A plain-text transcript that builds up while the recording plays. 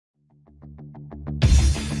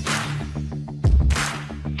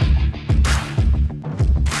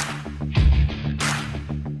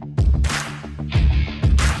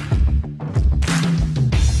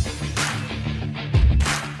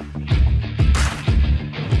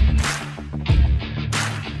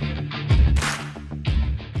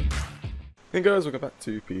Hey guys, welcome back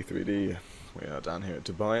to P3D. We are down here at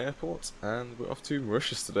Dubai Airport and we're off to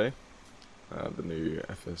Mauritius today. The new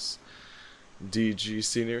FSDG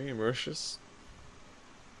scenery in Mauritius.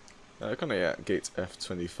 Currently at gate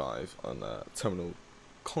F25 on terminal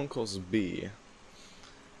Concourse B.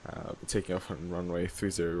 We're taking off on runway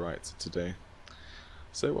 30 right today.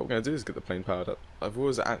 So what we're going to do is get the plane powered up. I've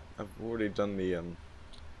already done the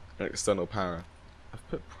external power. I've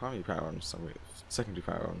put primary power on some reason, secondary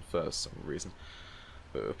power on first for some reason,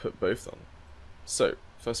 but we'll put both on. So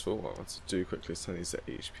first of all, what I want to do quickly is turn these to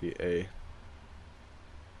HPA,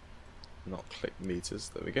 not click meters.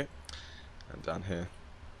 There we go. And down here,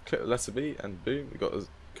 click the letter B, and boom, we got a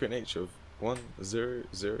current H of 1000.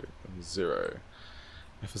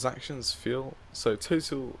 FS actions fuel. So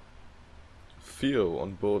total fuel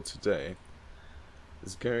on board today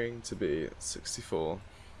is going to be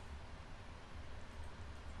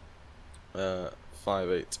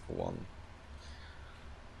 581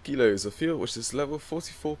 kilos of fuel, which is level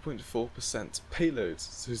 44.4% payload,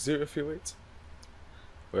 so 0 fuel weight.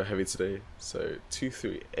 We're heavy today, so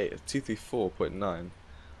 234.9,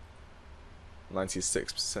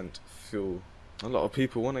 96% fuel. A lot of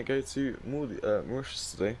people want to go to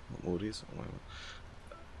Mauritius today, not Maldives.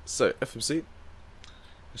 So FMC,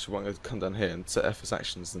 I should want to come down here and set FS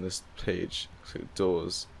actions in this page. Click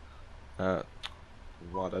doors. Why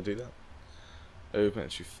did I do that? Open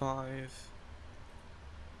entry 5.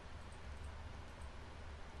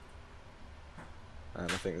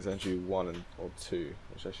 And I think it's entry 1 or 2,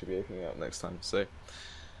 which I should be opening up next time. So if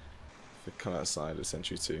we come outside, it's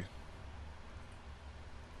entry 2.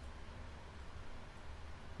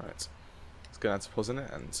 Right. Let's go down to pause in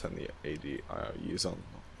it and turn the ADIRUs on.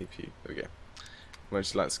 AP. There we go.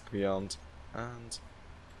 Emergency lights can be armed, and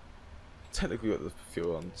technically we've got the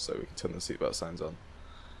fuel on, so we can turn the seatbelt signs on,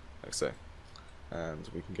 like so. And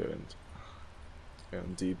we can go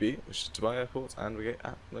in DB, which is Dubai Airport, and we get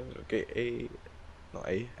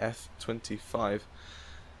F25,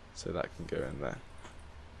 so that can go in there.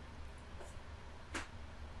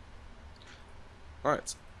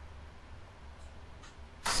 Right.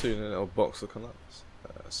 Soon a little box will come up,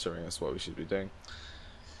 showing us what we should be doing.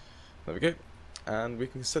 There we go. And we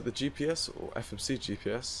can set the GPS or FMC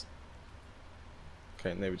GPS.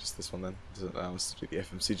 Okay, maybe just this one then. Doesn't allow us to do the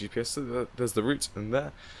FMC GPS. So there's the route in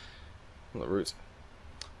there. Not route.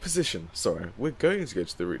 Position. Sorry, we're going to go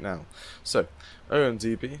to the route now. So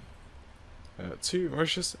OMDB to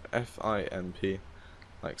Mauritius FIMP,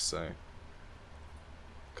 like so.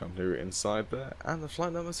 Company route inside there, and the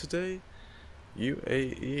flight number today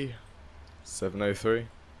UAE 703.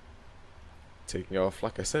 Taking off,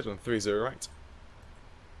 like I said, on 30 right.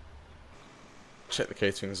 Check the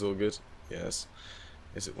catering is all good. Yes.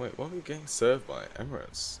 Is it? Wait, what are we getting served by?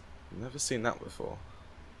 Emirates? Never seen that before.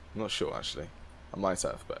 I'm not sure actually. I might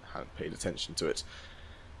have, but hadn't paid attention to it.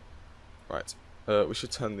 Right. We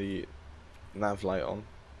should turn the nav light on,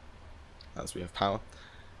 as we have power.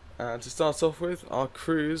 And to start off with, our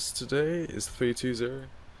cruise today is 320.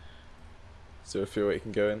 0 fuel weight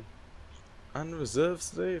can go in. And reserves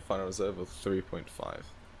today, final reserve of 3.5.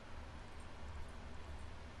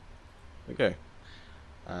 Okay.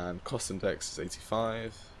 And cost index is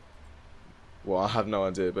 85. Well, I have no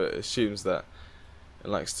idea, but it assumes that it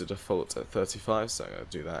likes to default at 35, so I'm going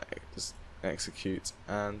to do that. Just execute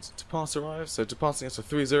and depart arrive. So departing at a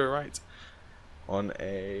 30 right on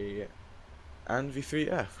a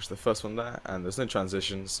ANV3F, which is the first one there, and there's no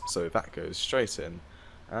transitions, so that goes straight in.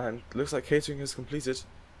 And looks like catering is completed.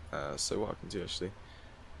 So what I can do actually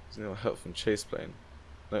is no help from chase plane.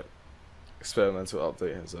 No, experimental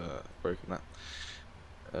update has broken that.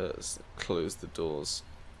 Let's close the doors.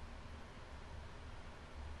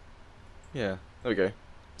 Yeah, there we go.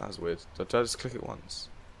 That was weird. Did I just click it once?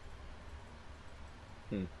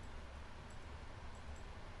 There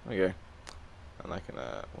we go. And I can,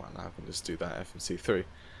 well, now I can just do that FMC3.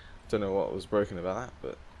 Don't know what was broken about that,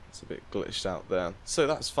 but it's a bit glitched out there. So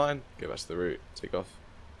that's fine. Go back to the route, take off.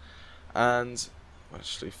 And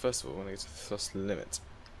actually, first of all, I want to go to the thrust limit.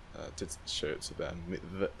 Did show it to them.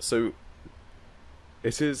 So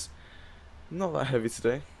it is not that heavy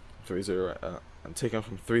today. 30 right. I'm taking off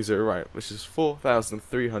from 30 right, which is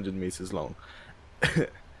 4,300 meters long.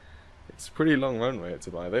 It's a pretty long runway at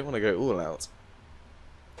Dubai. They want to go all out.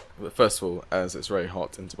 But first of all, as it's very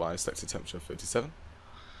hot in Dubai, selected temperature 57,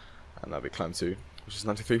 and that'll be climb 2, which is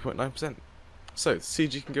 93.9%. So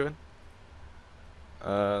CG can go in.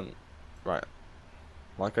 Right,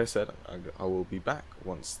 like I said, I will be back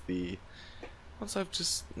once I've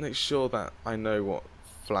just make sure that I know what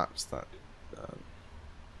flaps that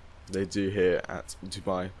they do here at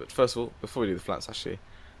Dubai. But first of all, before we do the flaps, actually,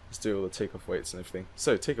 let's do all the takeoff weights and everything.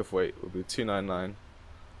 So takeoff weight will be 299,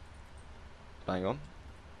 bang on.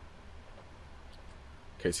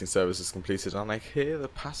 Catering service is completed, and I hear the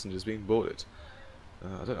passengers being boarded.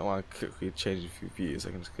 I don't know why I quickly changed a few views. I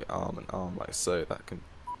can just get arm and arm like so. That can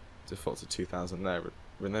default to 2000 there.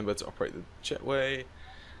 Remember to operate the jetway.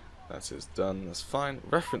 That is done. That's fine.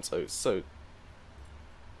 Reference oath. So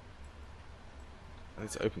I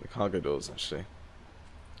need to open the cargo doors actually.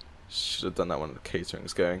 Should have done that when the catering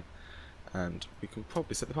is going. And we can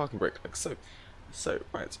probably set the parking brake like so. So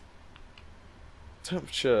right.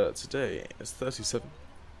 Temperature today is 37.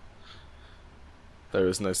 There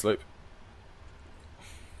is no slope.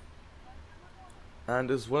 And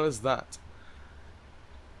as well as that,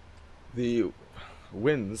 the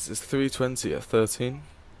winds is 320 at 13.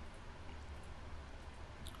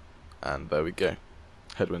 And there we go.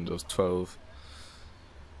 Headwind was 12.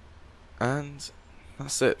 And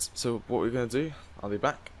that's it. So what we're going to do, I'll be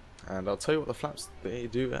back and I'll tell you what the flaps they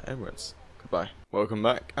do at Emirates. Goodbye. Welcome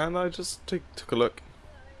back. And I just took a look.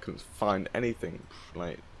 Couldn't find anything.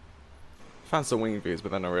 Like, found some wing views,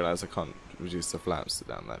 but then I realised I can't reduce the flaps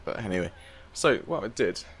down there. But anyway, so what I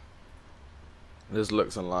did, I just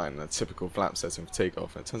looked online, a typical flap setting for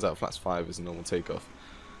takeoff, and it turns out flaps 5 is a normal takeoff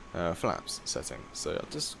flaps setting. So I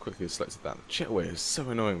just quickly selected that. The jetway is so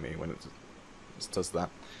annoying me when it just does that.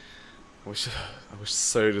 I wish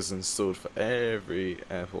SODA is installed for every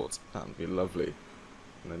airport. That would be lovely.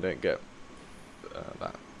 And they don't get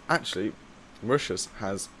that. Actually, Mauritius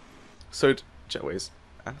has SODA jetways,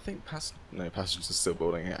 and I think passengers are still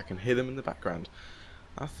boarding it. I can hear them in the background.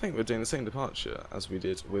 I think we're doing the same departure as we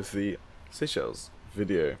did with the Seychelles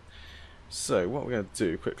video. So what we're going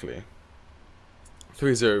to do quickly,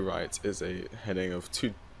 30 right is a heading of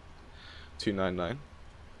 299,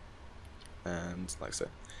 and like I said,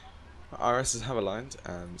 our RSs have aligned,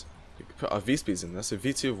 and we can put our V speeds in there. So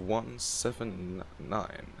V2 of 179.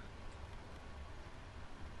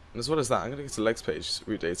 And as well as that, I'm going to go to legs page,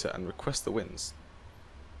 route data, and request the winds.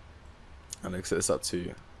 And I'll set this up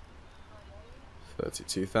to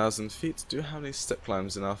 32,000 feet. Do we have any step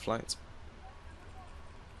climbs in our flight?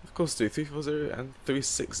 Of course do. 340 and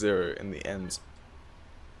 360 in the end.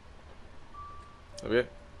 There we go.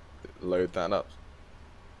 Load that up.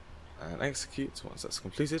 And execute once that's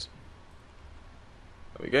completed.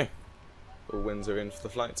 There we go. All winds are in for the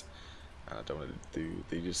flight. And I don't want to do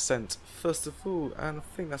the descent first of all. And I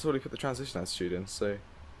think that's already put the transition altitude in. So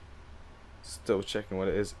still checking what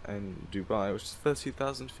it is in Dubai, which is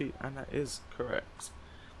 30,000 feet, and that is correct.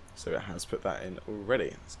 So it has put that in already.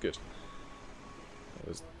 That's good. It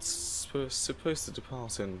was supposed to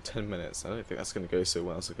depart in 10 minutes. I don't think that's going to go so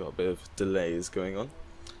well, so I've got a bit of delays going on.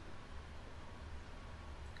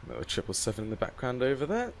 Another 777 in the background over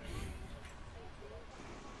there.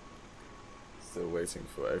 Still waiting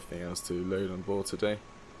for everything else to load on board today.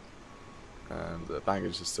 And the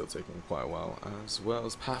baggage is still taking quite a while, as well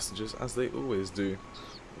as passengers, as they always do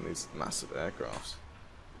in these massive aircraft.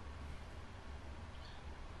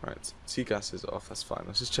 Right, T-gas is off, that's fine. I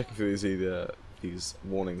was just checking through these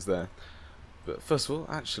warnings there. But first of all,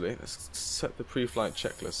 actually, let's set the pre-flight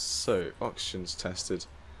checklist. So, oxygen's tested,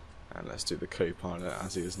 and let's do the co-pilot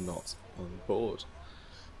as he is not on board.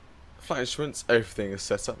 Flight instruments, everything is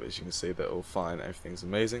set up, as you can see, they're all fine, everything's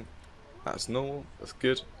amazing. That's normal, that's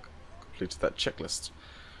good. Completed that checklist.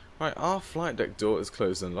 Right, our flight deck door is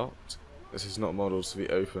closed and locked. This is not modelled to be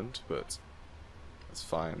opened, but that's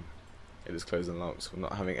fine. It is closed and locked. We're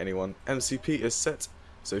not having anyone. MCP is set.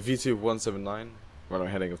 So V2 of 179,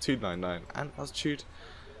 runway heading of 299, and altitude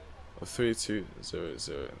of 3200.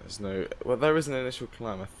 There's no, well, there is an initial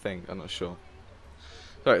climb, I think. I'm not sure.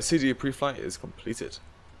 Alright, CDU pre-flight is completed.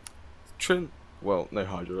 Trim, well, no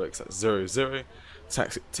hydraulics. That's 00.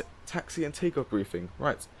 Taxi and takeoff briefing.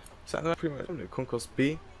 Right. So that's pretty much Concourse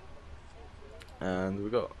B, and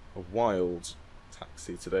we got a wild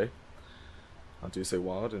taxi today. I do say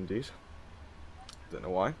wild indeed. Don't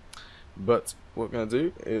know why, but what we're gonna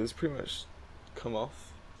do is pretty much come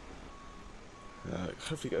off.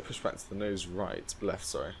 Hopefully get a push back to the nose right, left.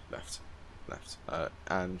 Sorry, left.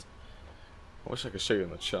 And I wish I could show you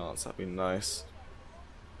on the charts. That'd be nice.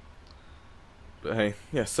 But hey,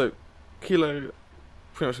 yeah. So Kilo,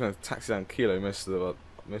 pretty much gonna taxi down Kilo most of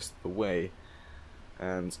the way,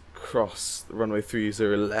 and cross the runway 30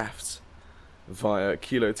 left via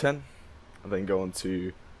Kilo 10, and then go on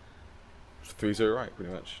to 30 right,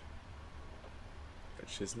 pretty much,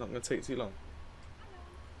 which is not going to take too long.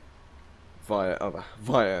 Via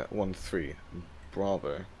 13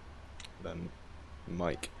 Bravo, then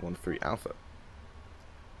Mike 13 Alpha.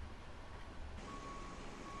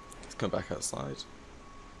 Let's come back outside.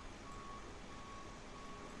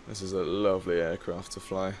 This is a lovely aircraft to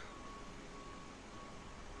fly.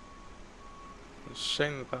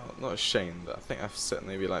 Shame about, not a shame, but I think I've set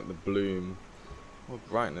maybe like the bloom or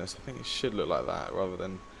brightness. I think it should look like that rather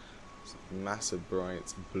than massive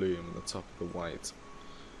bright bloom on the top of the white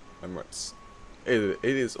Emirates. It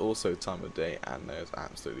is also time of day and there's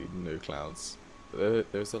absolutely no clouds.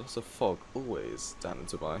 There's a lot of fog always down in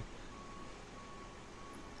Dubai,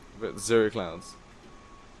 but zero clouds.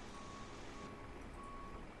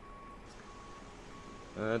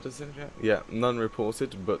 Does it? Yeah, none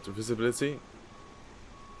reported, but visibility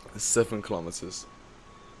 7 kilometers.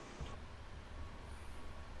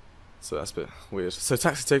 So that's a bit weird. So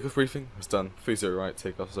taxi takeoff briefing was done. 30 right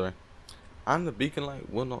takeoff, sorry. And the beacon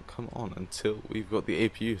light will not come on until we've got the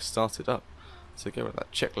APU started up. So get rid of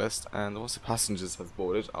that checklist, and once the passengers have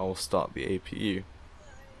boarded, I will start the APU.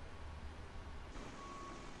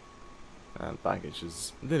 And baggage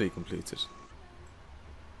is nearly completed.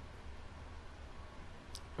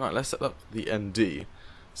 Right, let's set up the ND.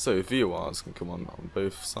 So VORs can come on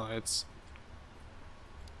both sides.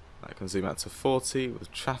 I can zoom out to 40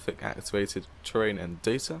 with traffic activated, terrain and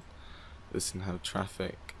data. This can have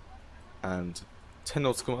traffic and 10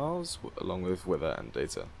 nautical miles along with weather and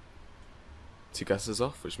data. 2 gases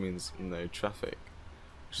off, which means no traffic,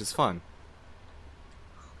 which is fine.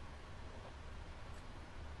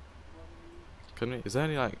 Is there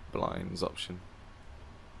any like blinds option?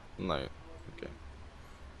 No. Okay.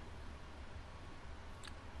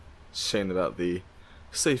 Shame about the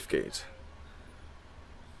safe gate.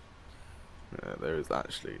 There is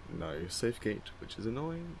actually no safe gate, which is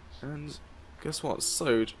annoying. And guess what?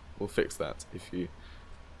 SODE will fix that if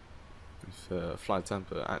Flight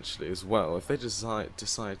Tamper actually as well. If they decide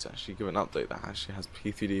to actually give an update that actually has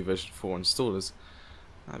P3D version 4 installers,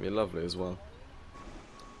 that'd be lovely as well.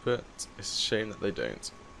 But it's a shame that they don't.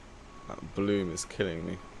 That bloom is killing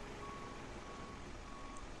me.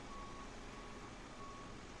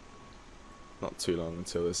 Not too long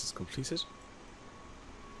until this is completed.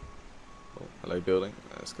 Oh, hello building.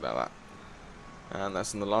 Let's get out of that. And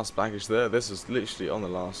that's in the last baggage there. This is literally on the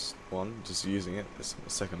last one, just using it. This is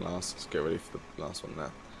the second last. Let's get ready for the last one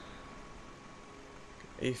now.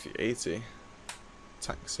 A380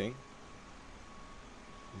 taxiing.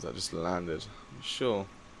 Has that just landed? I'm not sure.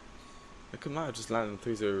 It might have just landed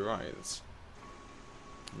 30 right.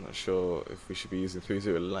 I'm not sure if we should be using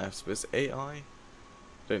 30 left, but it's AI.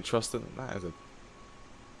 Don't trust it. That is a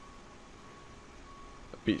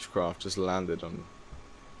Beechcraft just landed on.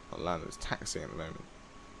 Not landed, it's taxiing at the moment.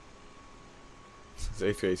 The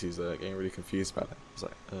A380's getting really confused about it. It's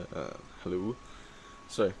like, hello.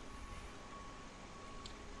 So,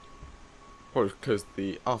 probably close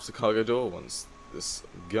the after cargo door once this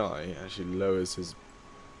guy actually lowers his,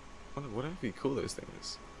 whatever you call those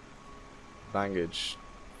things, baggage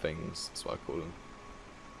things. That's what I call them.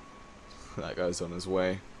 That guy's on his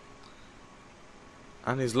way,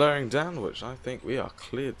 and he's lowering down, which I think we are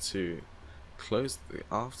cleared to close the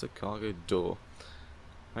after cargo door,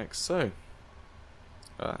 like so.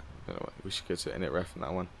 I don't know what, we should go to init ref on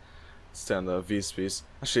that one. Stay on the V speeds.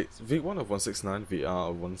 Actually, it's V1 of 169,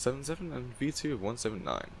 VR of 177, and V2 of 179.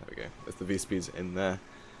 There we go. There's the V speeds in there.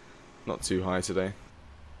 Not too high today.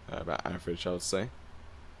 About average, I would say.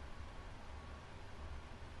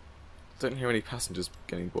 Don't hear any passengers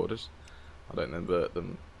getting boarded. I don't remember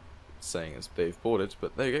them saying as they've boarded,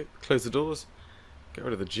 but there you go. Close the doors. Get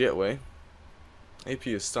rid of the jetway. AP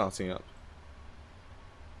is starting up.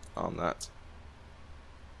 Arm that.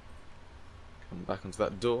 Come back onto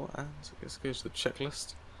that door and let's go to the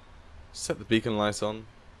checklist. Set the beacon light on.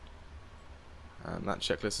 And that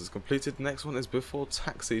checklist is completed. Next one is before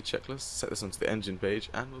taxi checklist. Set this onto the engine page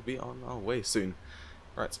and we'll be on our way soon.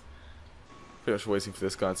 Right. Pretty much waiting for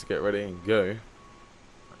this guy to get ready and go.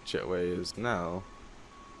 That jetway is now.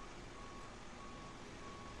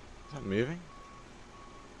 Is that moving?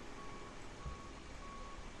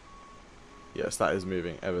 Yes, that is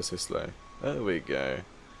moving ever so slow. There we go.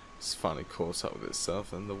 It's finally caught up with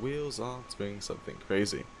itself and the wheels are doing something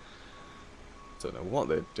crazy. Don't know what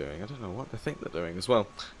they're doing. I don't know what they think they're doing as well.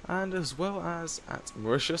 And as well as at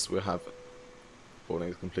Mauritius, we'll have boarding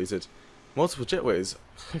is completed. Multiple jetways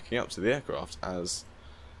hooking up to the aircraft as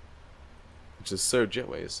which is so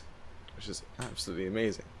jetways, which is absolutely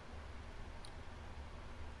amazing.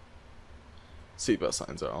 Seatbelt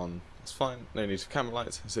signs are on. It's fine. No need for camera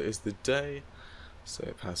lights as it is the day.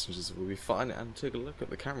 So passengers will be fine, and take a look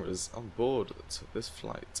at the cameras on board this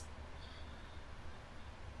flight.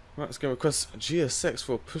 Right, let's go request GSX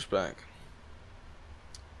for pushback.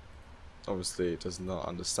 Obviously it does not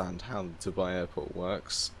understand how the Dubai airport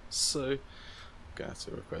works, so I'm going to have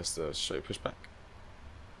to request a show pushback.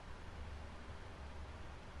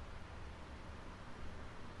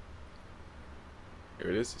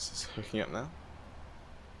 Here it is. This is hooking up now.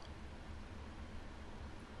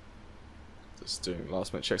 Just doing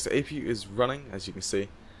last minute checks. The APU is running, as you can see.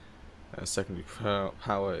 Secondary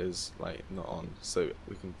power is like not on, so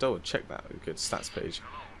we can double check that. We go to stats page.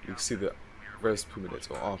 You can see that revs per minute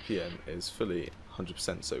or RPM is fully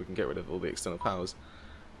 100%, so we can get rid of all the external powers,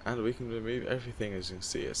 and we can remove everything. As you can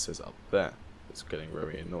see, it says up there. It's getting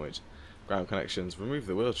very annoyed. Ground connections. Remove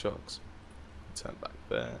the wheel chocks. Turn back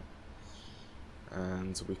there,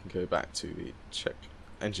 and we can go back to the check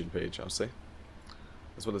engine page, I'll say,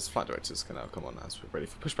 as well as flight directors can now come on as we're ready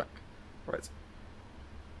for pushback. Right.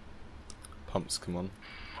 Pumps come on.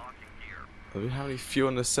 Do we have any fuel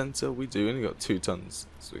in the centre? We do. Only got 2 tons,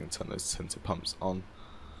 so we can turn those centre pumps on.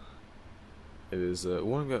 It is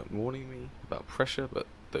warning me about pressure, but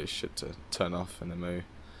those should turn off in the MO.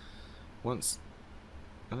 Once,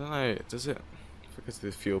 I don't know, does it? If I go to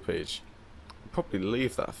the fuel page, I'll probably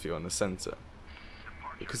leave that fuel in the centre,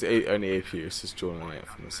 because only APU is just drawing it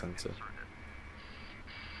from the centre.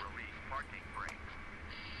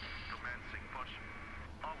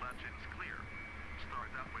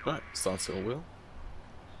 Right, starting all wheel.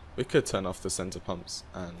 We could turn off the centre pumps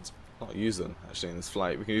and not use them actually in this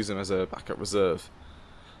flight. We can use them as a backup reserve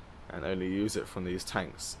and only use it from these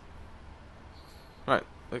tanks. Right,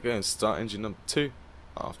 we're going to start engine number 2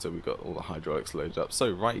 after we've got all the hydraulics loaded up. So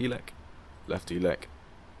right elec, left elec.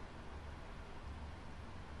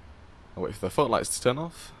 I'll wait for the fault lights to turn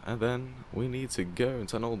off, and then we need to go and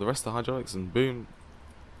turn all the rest of the hydraulics, and boom,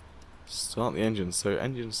 start the engine. So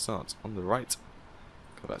engine start on the right.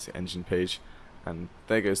 Go back to the engine page, and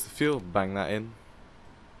there goes the fuel. Bang that in.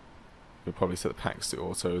 We'll probably set the packs to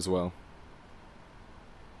auto as well.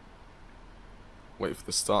 Wait for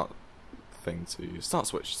the start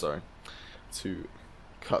switch, sorry, to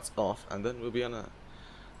cut off, and then we'll be on a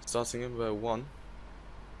starting number 1.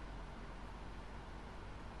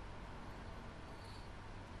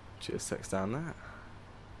 GSX down there.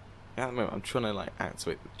 At the moment I'm trying to like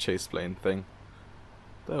activate the chase plane thing.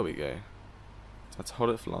 There we go. Do I have to hold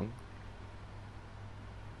it for long?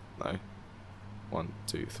 No. 1,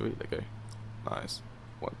 2, 3, let go. Nice.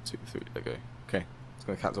 1, 2, 3, let go. Okay. It's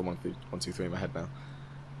going to count to 1, 2, 3 in my head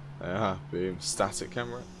now. Boom. Static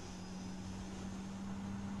camera.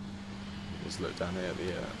 Just look down here at the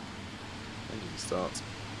engine start.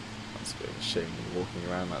 That's a bit of a shame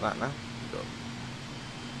walking around like that now. We've got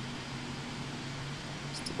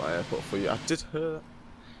Dubai Airport for you. I did hear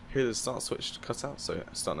the start switch cut out, so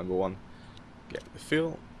start number 1. Get the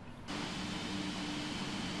fuel.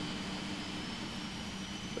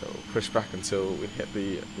 So we'll push back until we hit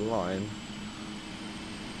the line.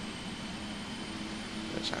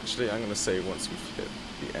 Which actually I'm going to say once we've hit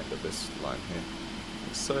the end of this line here.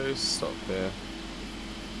 So stop there.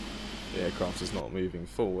 The aircraft is not moving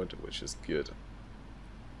forward, which is good.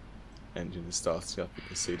 Engine is starting up, you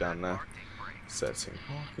can see down there. Setting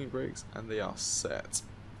parking brakes, and they are set.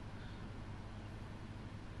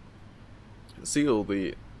 You can see all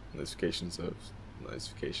the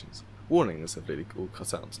warnings have really all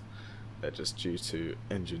cut out. They're just due to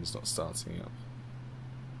engines not starting up.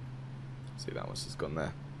 See, that one's just gone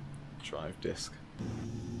there. Drive disc.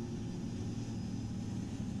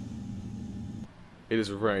 It is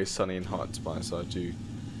very sunny and hot to Dubai, so I do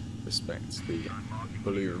respect the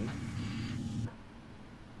balloon.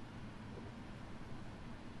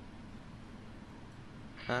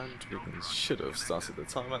 And we should have started the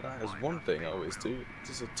timer. That is one thing I always do,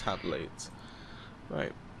 just a tad late.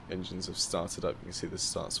 Right, engines have started up. You can see the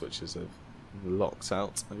start switches have locked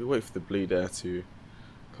out. And we wait for the bleed air to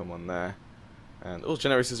come on there. And all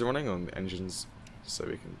generators are running on the engines, so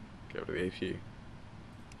we can get rid of the APU.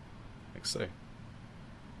 Like so.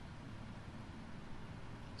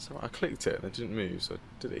 So I clicked it and it didn't move, so I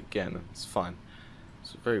did it again and it's fine.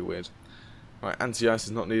 It's very weird. Right, anti-ice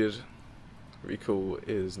is not needed. Recall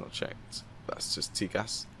is not checked. That's just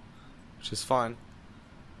T-gas, which is fine.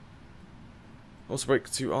 Also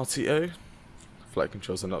brake to RTO. Flight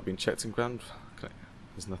controls are not being checked in ground. Okay.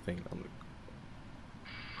 There's nothing on the...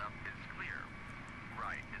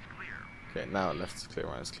 Okay, now left is clear,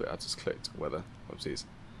 right is clear. I just clicked weather. Whoopsies.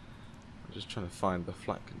 I'm just trying to find the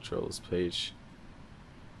flight controls page,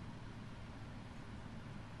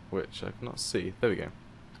 which I cannot see. There we go.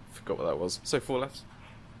 Forgot what that was. So 4 left.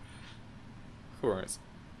 4 right.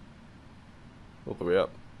 All the way up.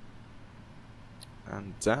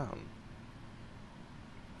 And down.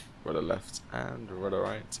 Rudder left and rudder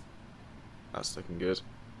right. That's looking good.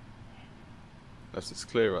 Left is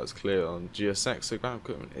clear, right is clear on GSX, so ground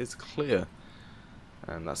equipment is clear.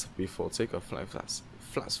 And that's a before takeoff flag.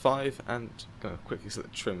 Flaps 5, and going to quickly set the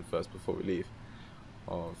trim first before we leave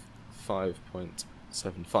of 5.0.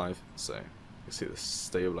 7.5, so you can see the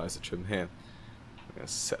stabilizer trim here. I'm going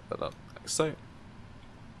to set that up like so.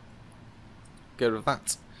 Get rid of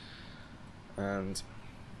that, and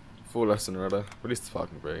for lesson rudder, release the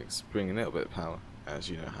parking brakes, bring in a little bit of power, as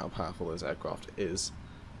you know how powerful this aircraft is,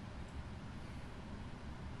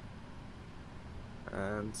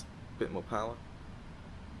 and a bit more power.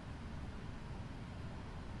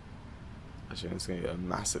 Actually, it's going to get a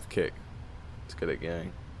massive kick to get it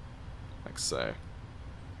going, like so.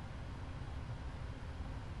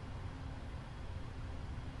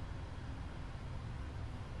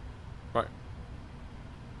 Right,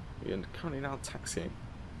 we are currently now taxiing.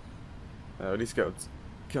 At least get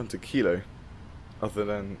on to Kilo, other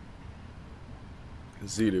than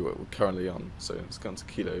Zulu, what we're currently on. So let's go on to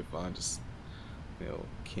Kilo via just a little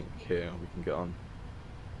kink here, we can get on.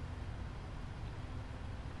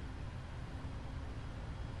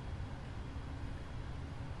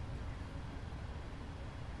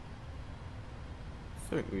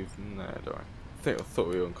 I think we've I thought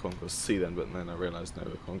we were on Concourse C then, but then I realised no,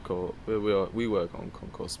 we were on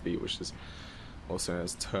Concourse B, which is also known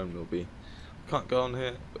as Terminal B. We can't go on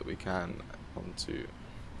here, but we can onto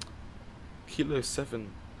Kilo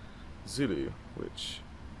 7 Zulu, which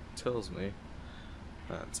tells me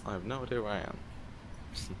that I have no idea where I am.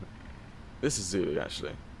 This is Zulu,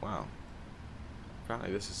 actually. Wow.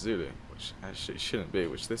 Apparently this is Zulu, which actually shouldn't be,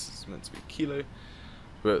 which this is meant to be Kilo,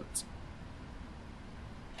 but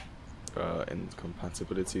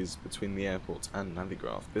incompatibilities between the airport and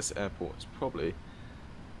Navigraph. This airport is probably,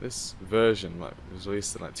 this version was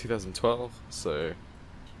released in like 2012, so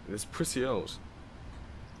it's pretty old.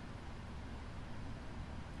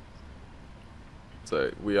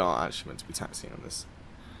 So we are actually meant to be taxiing on this.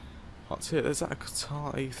 What's here? There's that a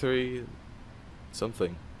Qatar A3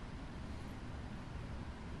 something.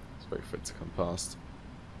 Let's wait for it to come past.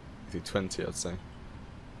 A320, I'd say.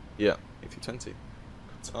 Yeah, A320.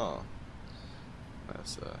 Qatar.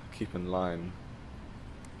 Let's keep in line.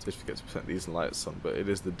 Did forget to put these lights on, but it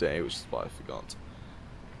is the day, which is why I forgot.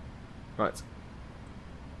 Right.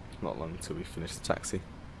 Not long until we finish the taxi.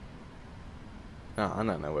 Ah, I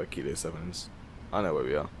don't know where Kilo 7 is. I know where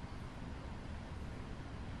we are.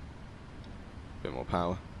 Bit more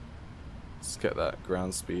power. Let's get that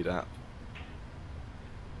ground speed up.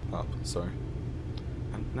 Sorry.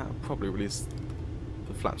 And now probably release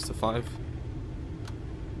the flaps to 5.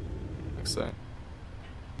 Like so.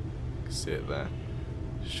 You can see it there.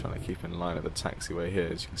 Just trying to keep in line with the taxiway here,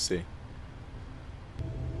 as you can see.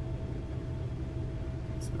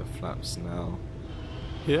 So the flaps now.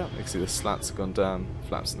 Yeah, you can see the slats have gone down.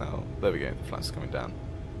 Flaps now. There we go. The flaps are coming down.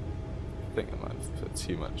 I think I might have put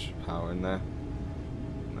too much power in there.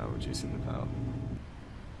 Now reducing the power.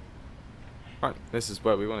 Right, this is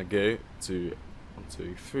where we want to go to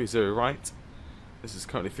onto 30 right. This is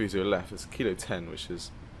currently 30 left. It's Kilo 10, which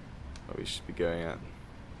is where we should be going at.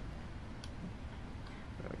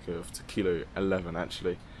 Go off to Kilo 11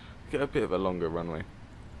 actually. Get a bit of a longer runway.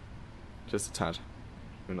 Just a tad.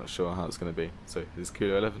 We're not sure how it's going to be. So this is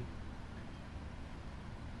Kilo 11.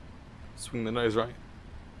 Swing the nose right.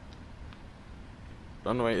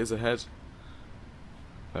 Runway is ahead.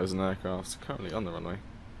 There's an aircraft currently on the runway.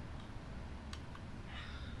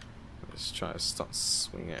 Let's try to start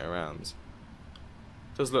swinging it around.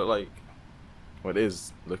 Does look like, well, it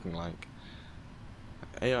is looking like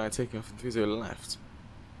AI taking off in 30 left,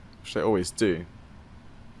 which they always do.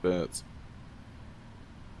 But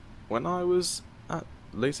when I was at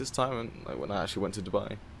latest time, and like when I actually went to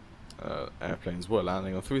Dubai, airplanes were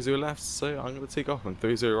landing on 30 left, so I'm going to take off on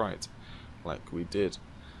 30 right, like we did.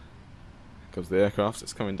 Because the aircraft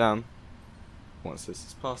is coming down. Once this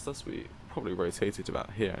is past us, we probably rotated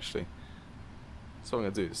about here actually. So what I'm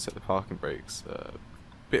going to do is set the parking brakes, a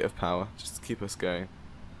bit of power just to keep us going.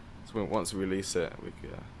 So once we release it, we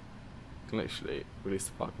can literally release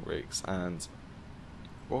the parking brakes, and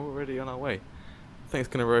we're already on our way. I think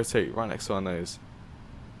it's going to rotate right next to our nose.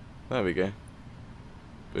 There we go.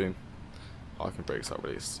 Boom. Parking brakes are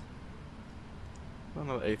released.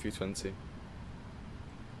 Another A320.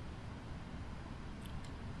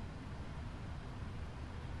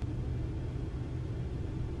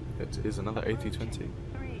 It is another A320.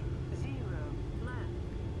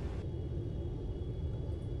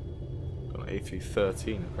 Got an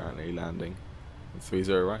A313 apparently landing.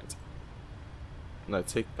 30 right. No,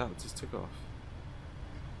 that just took off.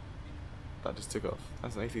 That just took off.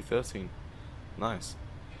 That's an A313. Nice.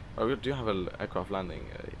 Oh, we do have an aircraft landing.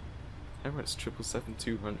 Emirates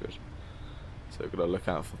 777-300. So we've got to look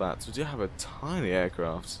out for that. So we do have a tiny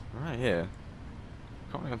aircraft right here.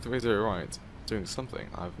 Currently on 30 right. Doing something.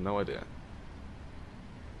 I have no idea.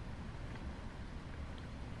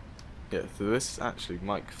 Yeah, so this is actually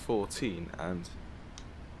Mike 14, and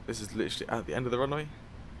this is literally at the end of the runway.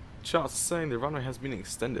 Charts are saying the runway has been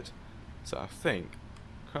extended, so I think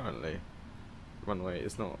currently the runway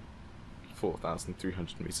is not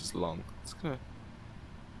 4,300 meters long. It's gonna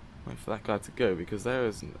wait for that guy to go because there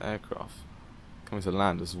is an aircraft coming to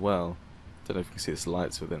land as well. Don't know if you can see its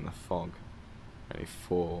lights within the fog. Only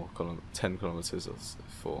 10 kilometers or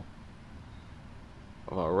 4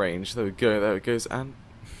 of our range. There we go. There it goes, and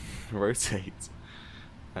rotate.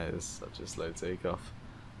 That is such a slow takeoff.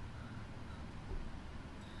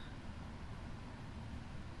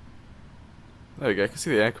 There we go. I can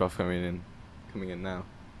see the aircraft coming in now.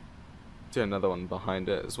 Do another one behind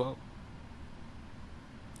it as well.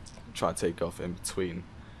 Try to take off in between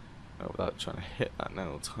without trying to hit that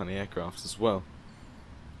little tiny aircraft as well.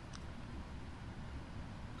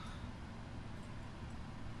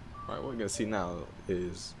 Right, what we're going to see now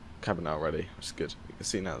is cabin out ready, which is good. You can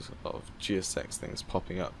see now there's a lot of GSX things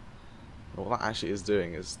popping up. And what that actually is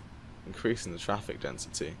doing is increasing the traffic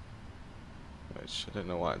density, which I don't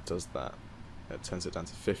know why it does that. It turns it down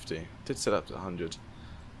to 50. It did set up to 100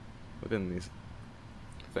 within these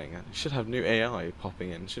thing, and it should have new AI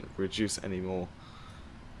popping in. It shouldn't reduce any more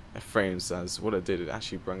frames, as what it did, it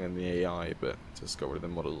actually brought in the AI but just got rid of the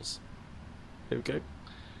models. Here we go.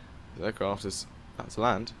 The aircraft is about to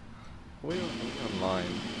land. We're online.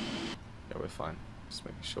 Yeah, we're fine. Just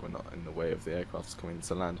making sure we're not in the way of the aircraft coming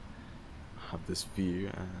to land. I have this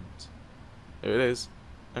view, and here it is.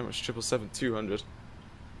 Emirates 777-300.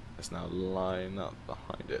 Let's now line up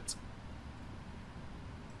behind it.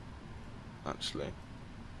 Actually,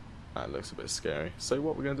 that looks a bit scary. So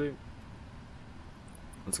what we're going to do,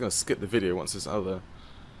 I'm just going to skip the video once this other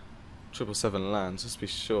 777 lands, just to be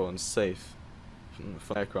sure and safe from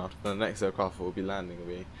the aircraft. Then the next aircraft will be landing will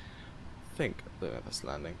be, I think, I don't know if that's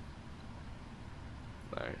landing.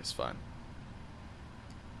 No, it's fine.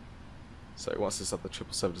 So once this other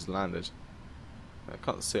 777 has landed, I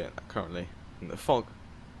can't see it currently in the fog.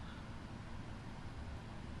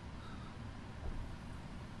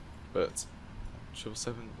 But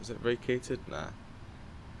 777, is it vacated? Nah,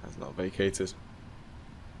 that's not vacated.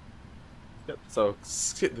 Yep, so I'll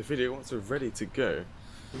skip the video once we're ready to go.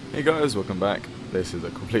 Hey guys, welcome back. This is a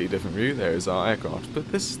completely different view. There is our aircraft, but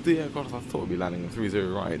this is the aircraft I thought would be landing on 30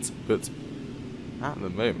 right, but at the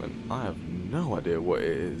moment I have no idea what it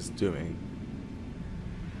is doing.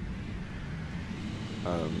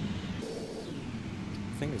 I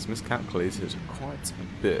think it's miscalculated quite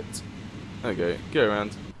a bit. There we go, go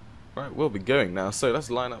around. Right, we'll be going now, so let's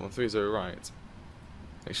line up on 30 right.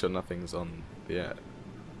 Make sure nothing's on the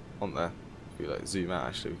on there. If we like zoom out,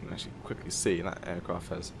 actually, we can actually quickly see that aircraft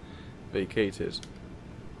has vacated.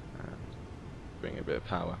 And bring a bit of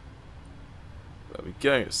power. There we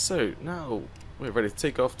go. So now we're ready to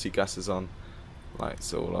take off. TCAS is on,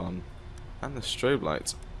 lights all on, and the strobe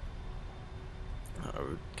light.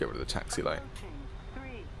 We'll get rid of the taxi light.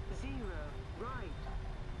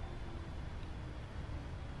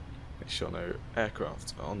 Make sure no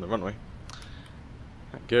aircraft are on the runway.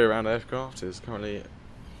 That go around aircraft is currently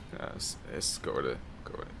it's got rid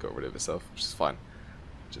of itself, which is fine,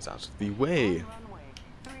 which is out of the way.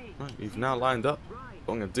 Right, we've now lined up.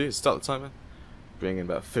 What I'm going to do is start the timer, bring in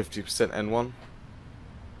about 50% N1.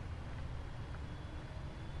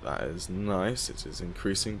 That is nice. It is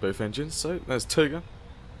increasing both engines. So there's Toga,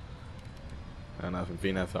 and I have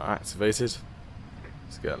VNAV are activated.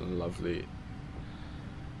 Let's get a lovely.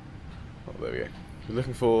 Oh, there we go. We're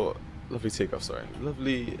looking for lovely takeoff. Sorry,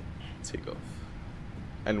 lovely takeoff.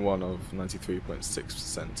 N1 of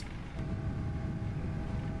 93.6%. You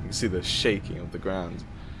can see the shaking of the ground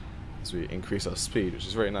as we increase our speed, which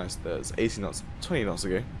is very nice. There's 80 knots, 20 knots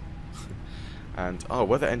ago, and our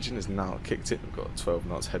weather engine is now kicked in. We've got 12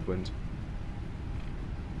 knots headwind,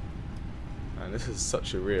 and this is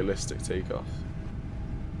such a realistic takeoff.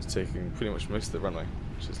 It's taking pretty much most of the runway,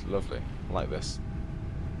 which is lovely. I like this.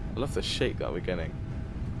 I love the shake that we're getting.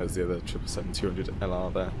 There's the other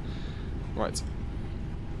 777-200LR there. Right.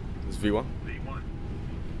 There's V1.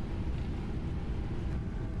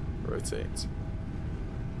 Rotate.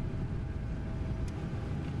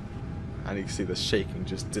 And you can see the shaking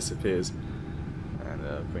just disappears.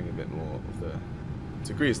 And bring a bit more of the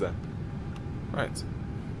degrees there. Right.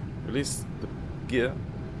 Release the gear.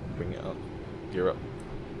 Bring it up. Gear up.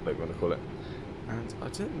 Whatever you want to call it. And I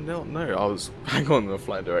did not know I was bang on the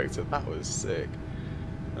flight director. That was sick.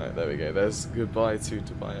 Alright, there we go. There's goodbye to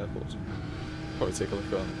Dubai Airport. Probably take a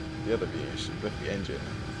look on the other view. Look at the engine.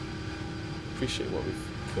 Appreciate what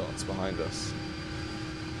we've got behind us.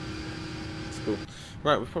 It's cool.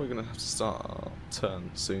 Right, we're probably going to have to start our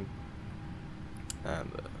turn soon.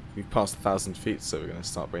 And we've passed 1,000 feet, so we're going to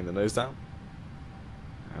start bringing the nose down,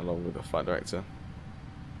 along with the flight director,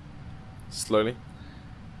 slowly,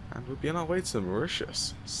 and we'll be on our way to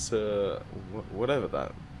Mauritius. So whatever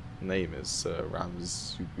that name is,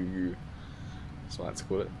 Ramzubu, that's what I like to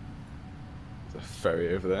call it. There's a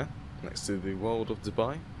ferry over there, next to the world of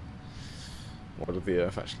Dubai, world of the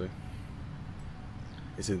Earth actually.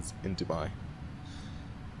 It is in Dubai,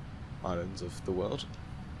 islands of the world.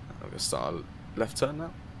 I'm going to start a left turn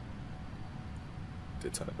now.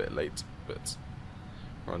 Did turn a bit late, but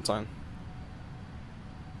we're on time.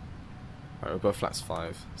 Right, we're above flats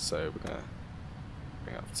 5, so we're going to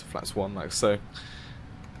bring up to flats 1 like so,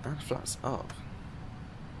 and flats up.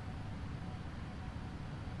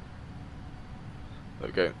 There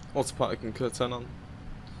we go. Autopilot can turn on.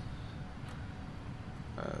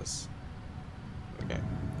 As okay,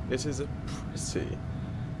 it is a pretty.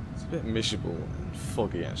 It's a bit miserable and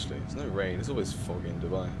foggy actually. There's no rain. It's always foggy in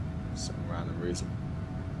Dubai for some random reason.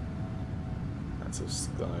 That's a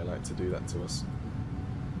sky like to do that to us.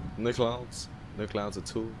 No clouds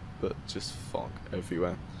at all, but just fog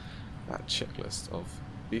everywhere. That checklist of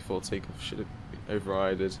before takeoff should have been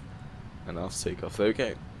overridden, and after takeoff. There we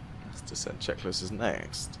go. Descent checklist is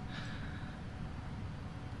next.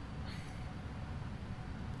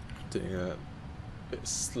 Doing a bit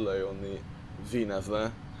slow on the VNAV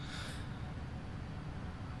there.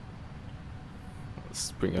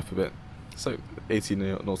 Let's bring up a bit. So 80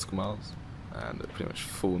 nautical miles, and pretty much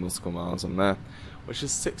full nautical miles on there, which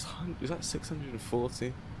is 600. Is that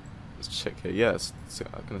 640? Let's check here. Yeah,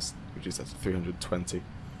 I'm gonna reduce that to 320.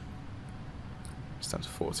 Just down to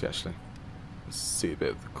 40 actually. Let's see a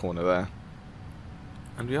bit of the corner there,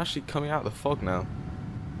 and we're actually coming out of the fog now,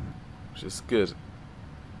 which is good.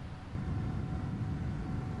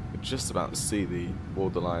 We're just about to see the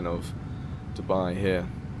borderline of Dubai here.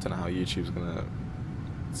 Don't know how YouTube's gonna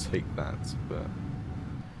take that, but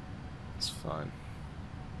it's fine.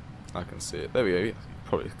 I can see it. There we go. You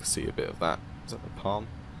probably can see a bit of that. Is that the palm?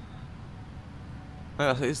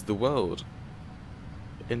 Oh, that is the world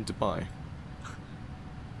in Dubai.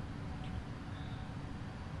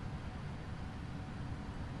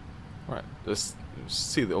 Right, let's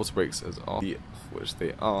see the auto brakes as off, which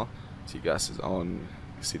they are. T-gas is on. You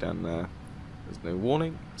can see down there. There's no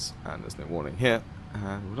warnings, and there's no warning here.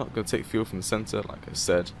 And we're not going to take fuel from the centre, like I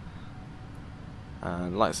said.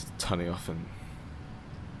 And lights are turning off in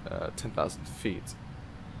 10,000 feet,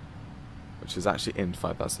 which is actually in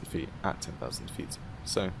 5,000 feet at 10,000 feet.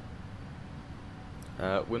 So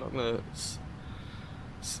we're not going to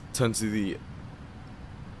turn to the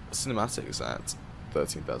cinematics at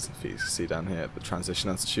 13,000 feet. You can see down here the transition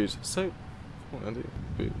altitude. So what I'm going to do,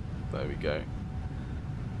 boom, there we go.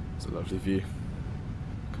 It's a lovely view.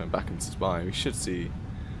 Coming back into Dubai, we should see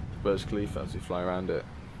the Burj Khalifa as we fly around it,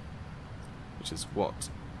 which is what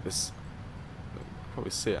this. You'll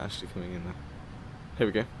probably see it actually coming in there. Here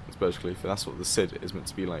we go. It's Burj Khalifa. That's what the SID is meant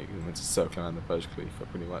to be like. It's meant to circle around the Burj Khalifa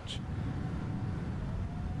pretty much.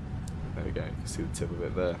 There we go. You can see the tip of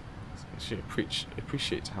it there. So you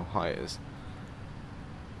appreciate how high it is.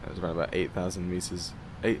 It's around about 8,000 meters.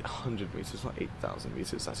 800 meters, not 8,000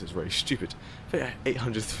 meters. That is very stupid. But yeah,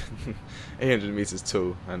 800 meters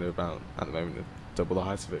tall, and about at the moment double the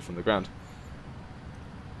height of it from the ground.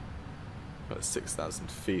 About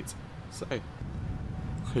 6,000 feet. So,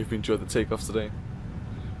 hope you enjoyed the takeoff today.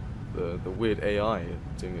 The weird AI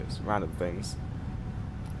doing its random things.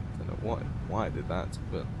 Don't know why I did that,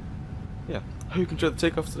 but yeah. Hope you enjoyed the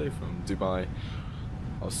takeoff today from Dubai.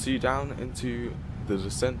 I'll see you down into the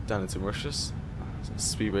descent down into Mauritius.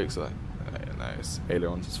 Speed brakes are like, no, it's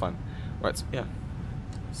ailerons, it's fine. Right, yeah.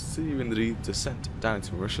 See you in the descent down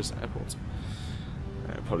into Mauritius airport.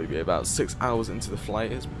 It'll probably be about 6 hours into the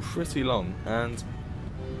flight. It's pretty long, and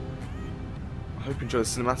I hope you enjoy the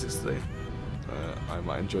cinematics today. I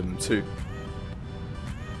might enjoy them too.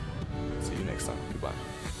 See you next time. Goodbye.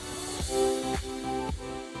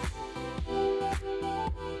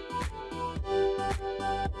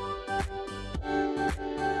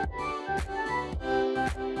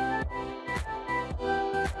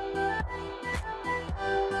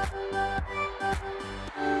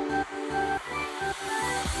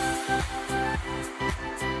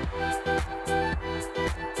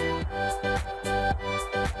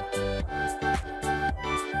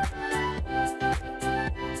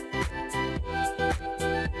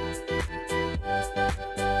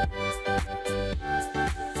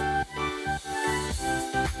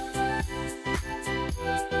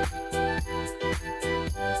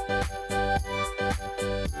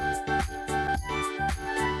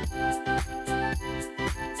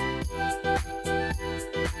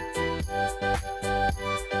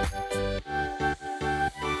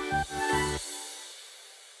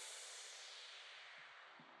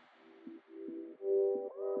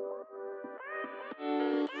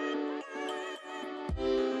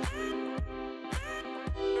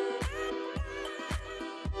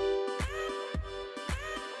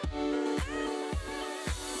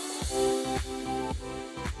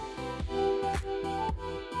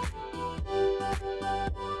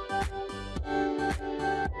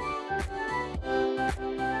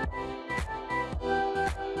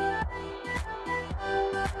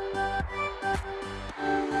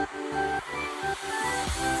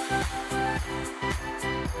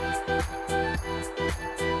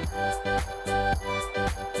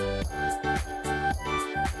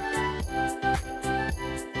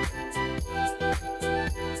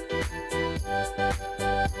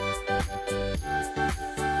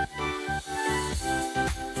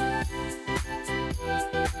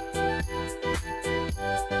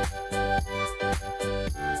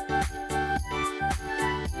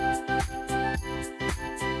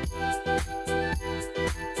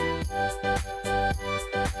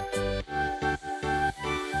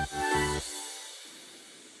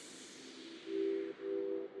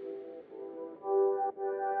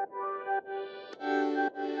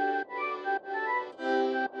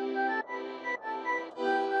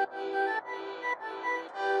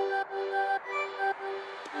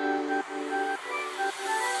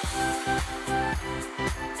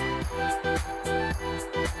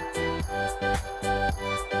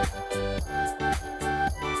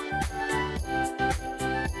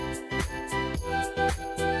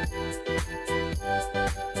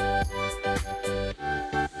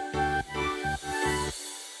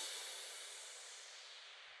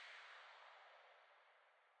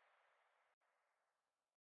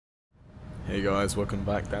 Hey guys, welcome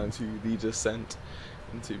back down to the descent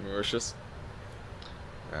into Mauritius,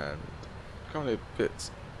 and currently a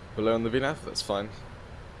bit below on the VNAV. That's fine.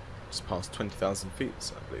 Just past 20,000 feet,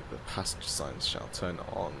 so I believe the passenger signs shall turn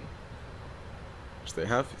on, which they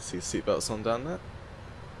have. You see seatbelts on down there.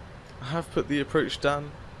 I have put the approach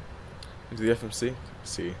down into the FMC. You can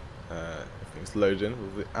see everything's loaded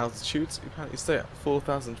in with the altitudes. You apparently stay at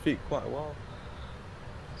 4,000 feet quite a while,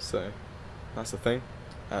 so that's the thing.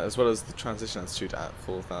 As well as the transition altitude at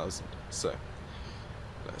 4,000. So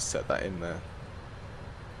let's set that in there.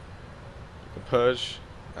 You can purge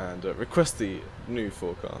and request the new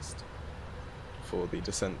forecast for the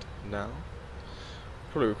descent now.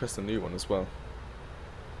 Probably request a new one as well.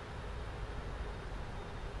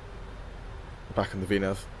 Back in the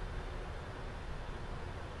VNAV.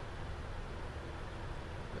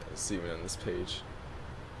 Let's zoom in on this page.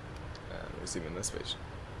 And we'll zoom in on this page.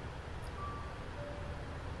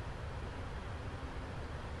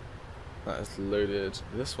 That has loaded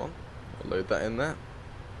this one. I'll load that in there.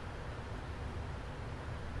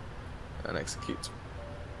 And execute.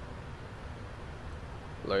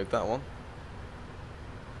 Load that one.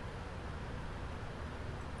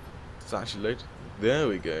 Does that actually load? There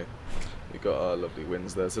we go. We got our lovely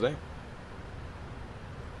winds there today.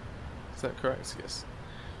 Is that correct? Yes.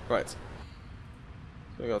 Right.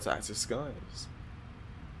 We got to active skies.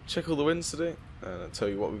 Check all the winds today, and I'll tell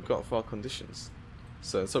you what we've got for our conditions.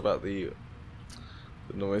 So it's about the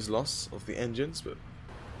noise loss of the engines, but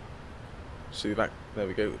should be back. There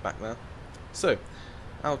we go, we're back now. So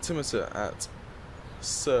altimeter at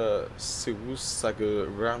Sir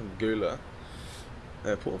Siwusagaramgula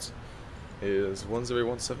Airport is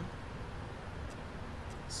 1017.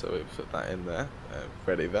 So we put that in there,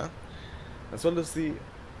 ready there. As well as the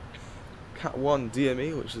Cat 1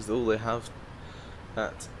 DME, which is all they have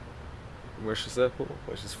at Mauritius Airport,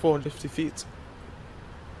 which is 450 feet.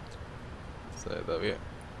 So there we go.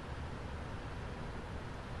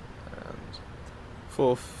 And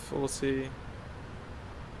 440,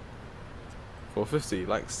 450,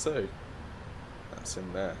 like so. That's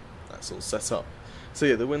in there. That's all set up. So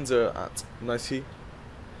yeah, the winds are at 90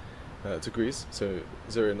 degrees, so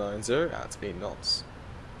 090 at 8 knots.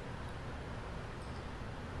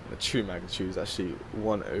 And the true magnitude is actually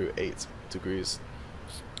 108 degrees.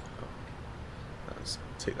 Let's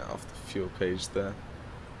take that off the fuel page there.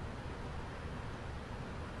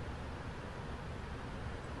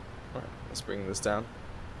 Right, let's bring this down.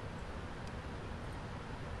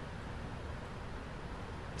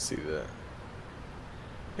 See the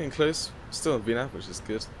getting close, still in VNAV, which is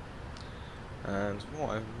good. And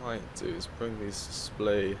what I might do is bring these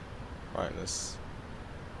display brightness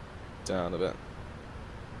down a bit.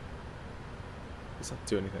 Does that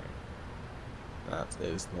do anything? That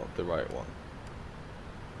is not the right one.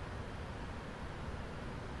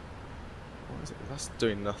 What is it? That's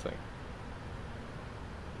doing nothing.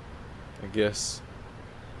 I guess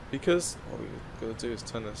because what we've got to do is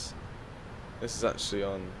turn this. This is actually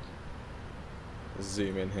on. Let's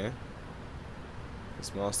zoom in here.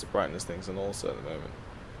 This master brightness thing's on also at the moment.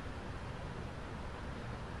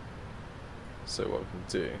 So what we can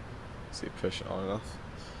do, see, push it on and off.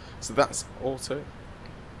 So that's auto.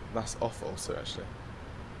 That's off auto actually.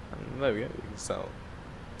 And there we go. You can start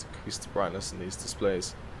to increase the brightness in these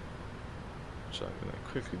displays, which I'm going to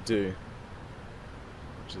quickly do,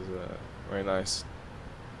 which is very nice.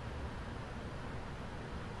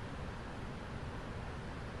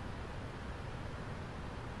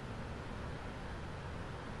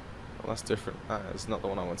 Well, that's different. That is not the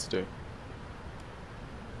one I want to do.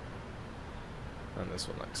 And this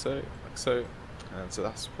one like so, like so. And so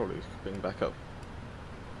that's probably bring back up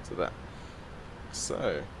to that.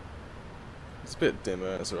 So it's a bit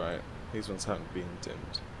dimmer, it's alright. These ones haven't been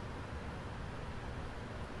dimmed.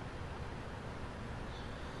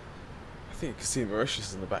 I think you can see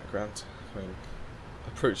Mauritius in the background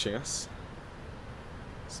approaching us.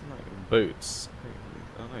 It's like boats.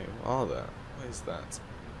 I don't know, what are there? What is that?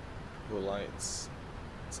 The lights.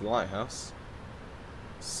 It's a lighthouse.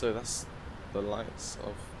 So that's the lights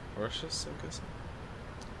of Mauritius, I'm guessing.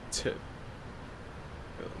 Tip.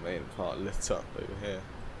 Got the main part lit up over here.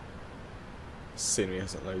 Scenery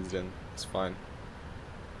hasn't loaded in, it's fine.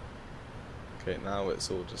 Okay, now it's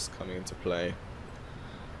all just coming into play.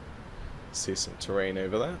 See some terrain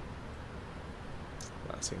over there.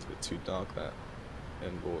 That seems a bit too dark, that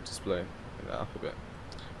inboard display. Bring that up a bit.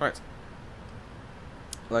 Right.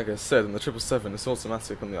 Like I said, on the 777, it's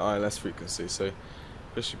automatic on the ILS frequency, so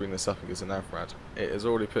especially bring this up and get an average. It has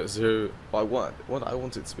already put 0 by what I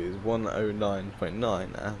want it to be is 109.9,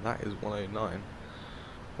 and that is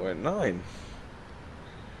 109.9.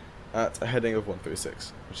 at a heading of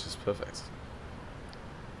 136, which is perfect.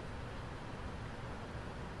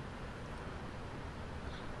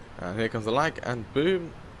 And here comes the lag, and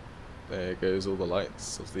boom, there goes all the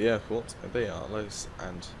lights of the airport, and they are low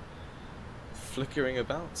and flickering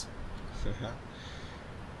about.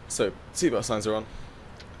 So, seatbelt signs are on.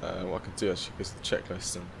 What I can do actually go to the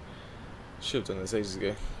checklist, and should have done this ages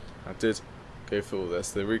ago. I did go through all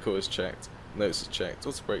this. The recoil is checked, notes is checked,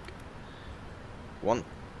 auto brake 1.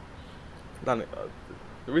 Landing,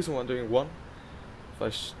 the reason why I'm doing 1, if I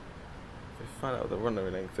find out what the runway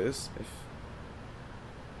length is,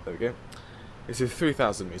 there we go. It's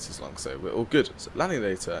 3,000 meters long, so we're all good. So landing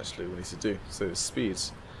data actually we need to do. So the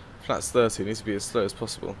speeds, flat's 30, needs to be as slow as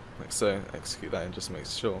possible, like so. Execute that and just make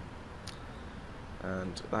sure.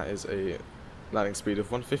 And that is a landing speed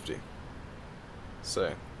of 150. So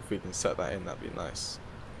if we can set that in, that'd be nice.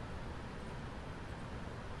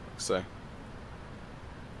 Like so.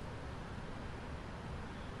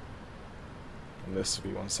 And this would be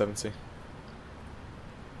 170.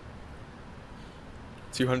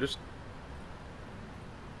 200.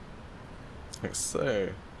 Like so.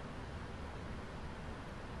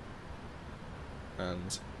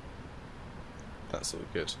 And that's all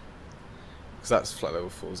good. Because that's flight level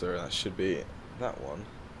 40, that should be that one.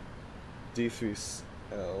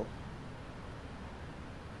 D3L.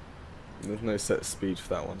 There's no set speed for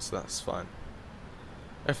that one, so that's fine.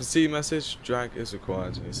 F&C message, drag is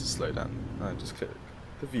required, it needs to slow down. And just click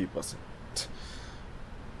the view button.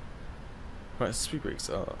 Right, speed brakes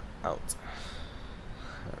are out.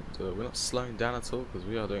 And we're not slowing down at all because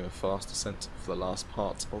we are doing a fast descent for the last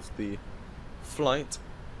part of the flight.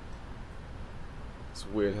 It's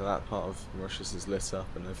weird how that part of Mauritius is lit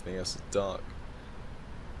up and everything else is dark.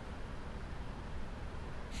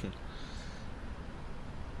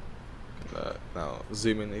 Now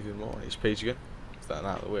zoom in even more on each page again. That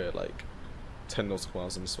out of the way at like 10 nautical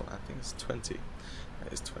miles on this one. I think it's 20.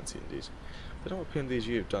 That is 20 indeed. I don't know what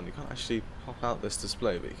PMDG have done. You can't actually pop out this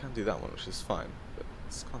display, but you can do that one, which is fine. But you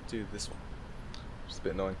just can't do this one, which is a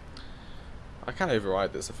bit annoying. I can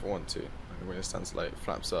override this if I want to. I can bring it stands like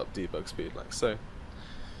flaps up, debug speed, like so.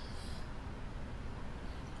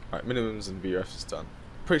 Alright, minimums and VRF is done.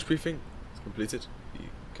 Approach briefing is completed. You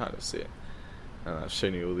kind of see it. And I've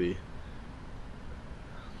shown you all the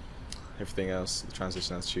everything else, the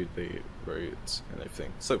transition altitude, the route, and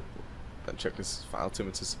everything. So, that checklist is for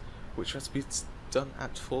altimeters, which has to be done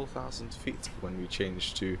at 4,000 feet when we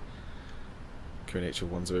change to QNH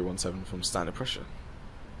of 1017 from standard pressure.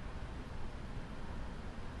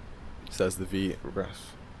 So there's the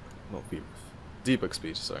debug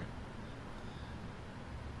speed, sorry.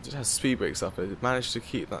 It has speed brakes up, it managed to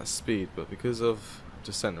keep that speed, but because of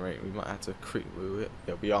descent rate, we might have to creep,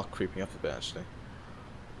 we are creeping up a bit actually.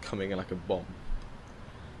 Coming in like a bomb.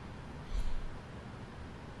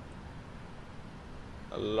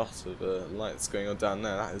 A lot of lights going on down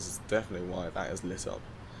there. That is definitely why that is lit up.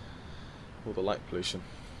 All the light pollution.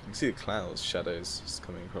 You can see the clouds, shadows just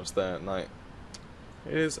coming across there at night.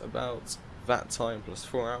 It is about that time plus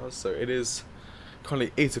 4 hours, so it is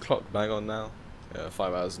currently 8 o'clock bang on now.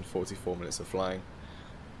 5 hours and 44 minutes of flying.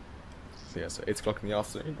 So yeah, so 8 o'clock in the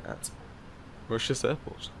afternoon at Mauritius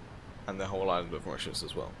Airport. And the whole island of Mauritius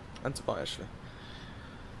as well. And Dubai actually.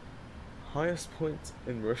 Highest point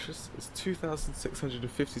in Mauritius is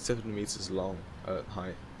 2,657 meters long.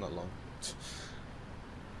 High, not long.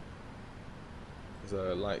 There's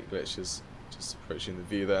a light glitches just approaching the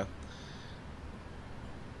view there.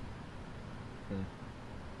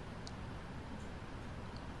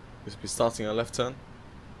 This will be starting our left turn.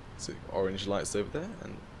 So orange lights over there,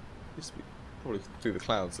 and this will be probably through the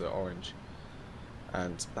clouds that are orange.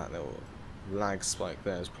 And that little lag spike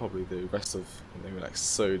there is probably the rest of maybe like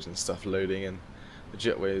Soj and stuff loading in the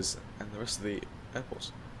jetways and the rest of the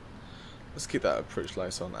airport. Let's keep that approach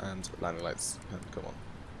light on and landing lights can come on.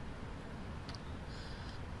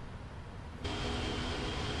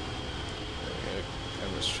 There we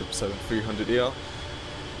go, Emirates 777-300ER.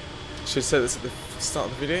 Should say this at the start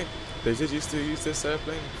of the video. They did used to use this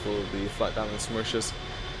airplane for the flight down into Mauritius.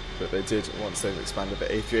 But they did, once they've expanded the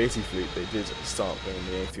A380 fleet, they did start bringing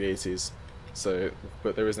the A380s. So,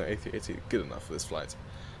 but there is no A380 good enough for this flight.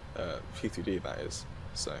 P3D that is.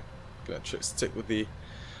 So, I'm going to stick with the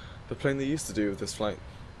plane they used to do with this flight,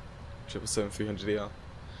 777-300ER.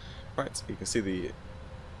 Right, you can see the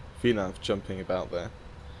VNAV jumping about there,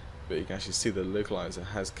 but you can actually see the localizer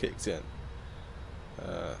has kicked in.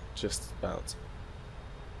 Just about.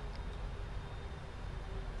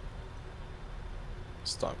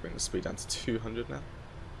 Start bringing the speed down to 200 now.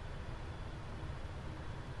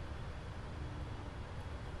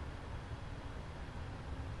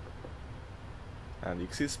 And you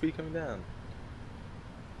can see the speed coming down.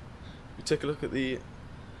 If you take a look at the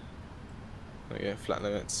flat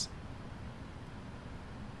limits,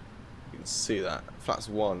 you can see that flats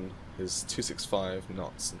 1 is 265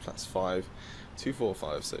 knots and flats 5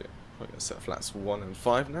 245, so we're going to set flats 1 and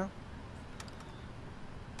 5 now.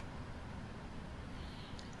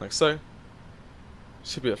 Like so.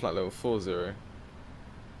 Should be at flat level 40.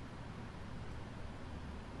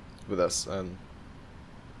 But that's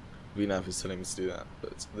VNAV is telling me to do that,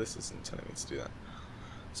 but this isn't telling me to do that.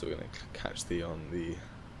 So we're going to catch the on the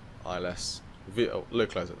ILS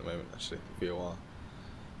localizer at the moment, actually, the VOR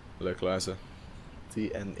localizer,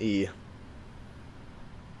 DNE.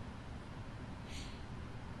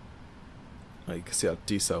 Oh, you can see our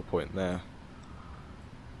decel point there.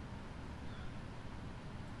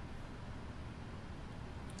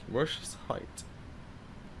 Mauritius height.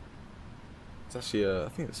 It's actually, I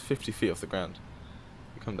think it's 50 feet off the ground.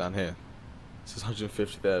 You come down here. It says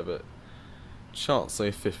 150 there, but charts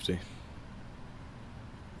say 50.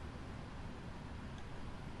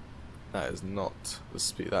 That is not the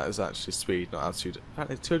speed. That is actually speed, not altitude.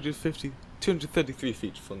 Apparently 233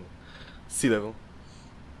 feet from sea level,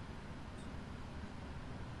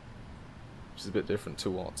 which is a bit different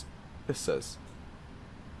to what this says.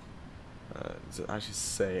 Does it actually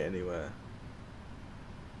say anywhere?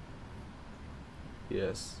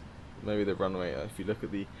 Yes, maybe the runway. If you look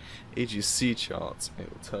at the AGC chart, it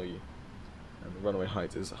will tell you. And the runway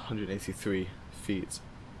height is 183 feet,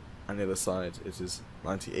 and the other side it is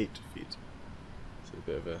 98 feet. So a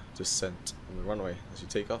bit of a descent on the runway as you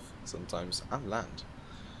take off, sometimes, and land.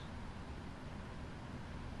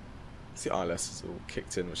 The ILS is all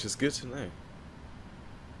kicked in, which is good to know.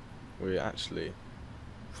 We're actually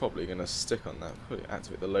probably going to stick on that, probably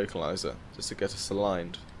activate the localizer just to get us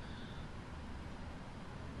aligned.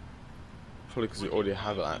 Probably because we already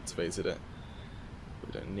have activated it,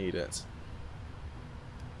 we don't need it.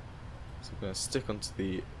 So we're going to stick onto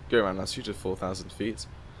the go around altitude of 4,000 feet,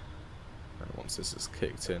 and once this is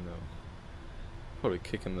kicked in, I'll probably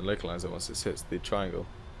kick in the localizer once it hits the triangle.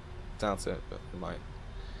 Doubt it, but it might.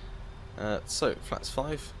 So flats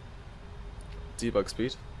 5, debug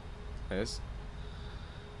speed. Here's.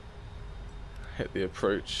 Hit the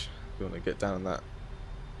approach. We want to get down that.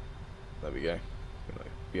 There we go. We want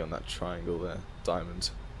to be on that triangle there, diamond.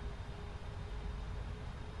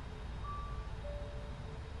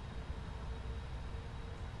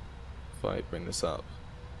 If I bring this up,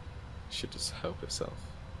 it should just help itself.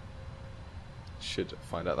 Should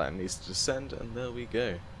find out that it needs to descend, and there we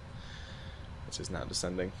go. It is now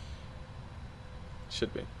descending.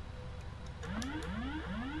 Should be.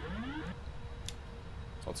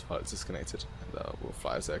 Autopilot disconnected, and we'll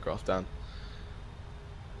fly this aircraft down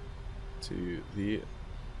to the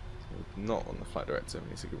not on the flight director. We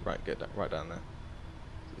need to get right down there.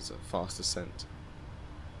 It's a fast descent.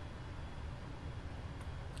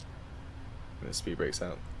 And the speed breaks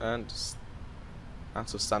out, and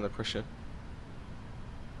out of standard pressure.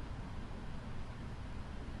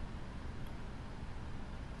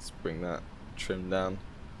 Let's bring that trim down.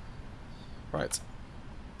 Right.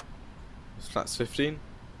 Flats 15.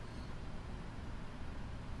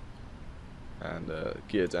 And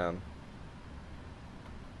gear down.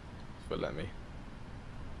 If it'll let me.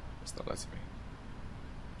 It's not letting me.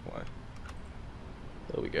 Why?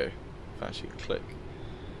 There we go. If I actually click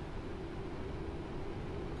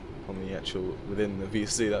on the actual within the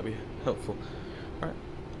VC, that'd be helpful. Right.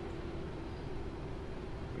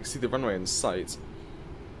 You can see the runway in sight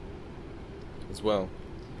as well.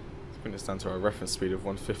 Let's bring this down to our reference speed of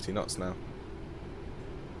 150 knots now.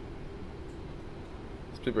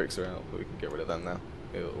 Speed brakes are out, but we can get rid of them now.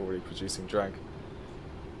 They're already producing drag.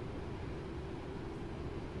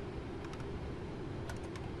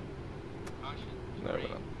 No, we're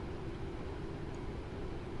not.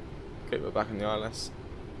 Okay, we're back in the ILS.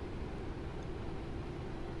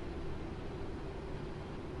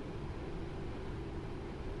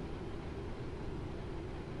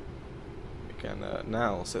 We can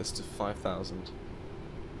now set this to 5,000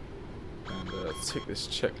 and tick this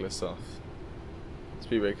checklist off.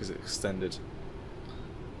 Speed brake is extended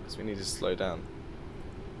because we need to slow down.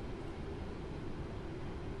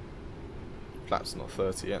 Flaps not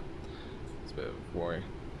 30 yet. It's a bit of a worry.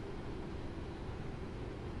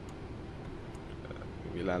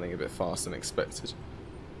 We'll be landing a bit faster than expected.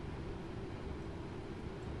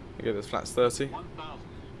 Okay, there's flaps 30.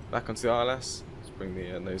 Back onto the ILS. Let's bring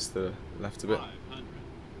the nose to the left a bit.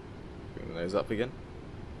 Bring the nose up again.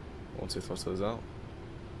 1, 2 throttles out.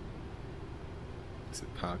 See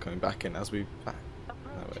the power coming back in as we back.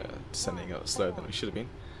 Now we're descending a lot slower than we should have been.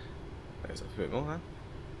 Nose up a bit more now.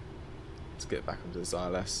 Let's get back onto this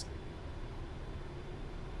ILS.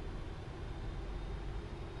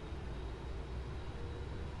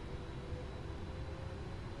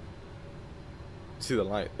 See the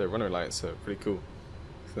light, the runway lights are pretty cool.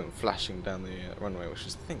 See them flashing down the runway, which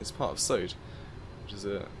is, I think is part of SOD, which is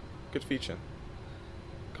a good feature.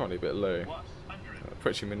 Currently a bit low,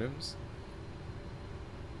 approaching minimums.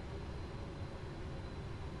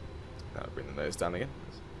 Now bring the nose down again.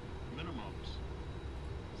 Minimums.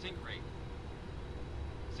 Sink rate.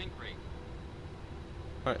 Sink rate.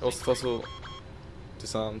 Alright, also throttle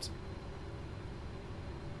disarmed.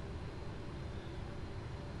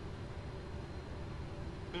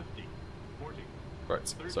 Right,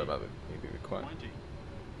 sorry about that. Need to be quiet.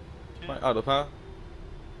 Right, idle power.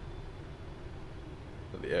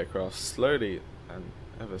 Let the aircraft slowly and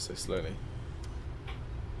ever so slowly.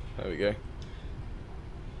 There we go.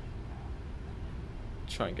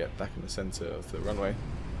 Try and get back in the centre of the runway.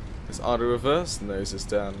 It's idle reverse, nose is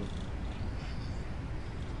down.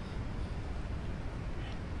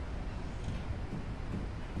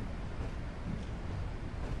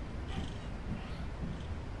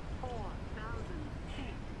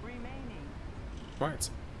 Right.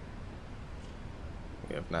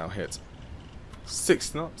 We have now hit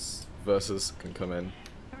 6 knots. Versus can come in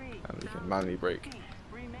and we can manually brake.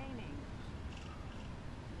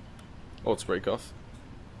 Or to brake off.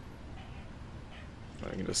 I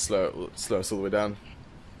can just slow us all the way down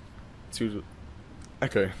to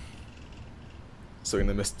Echo. So we're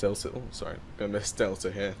gonna miss Delta. Oh, sorry, gonna miss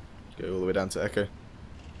Delta here. Go all the way down to Echo.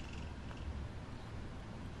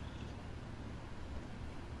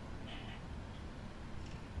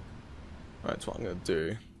 Right, what I'm going to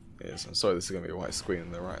do is, I'm sorry this is going to be a white screen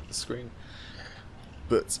on the right of the screen,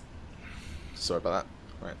 but sorry about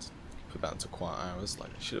that. Right, put that into quiet hours like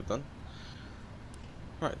I should have done.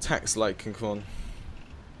 Right, tax light can come on.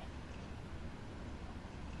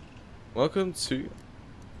 Welcome to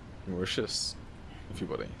Mauritius,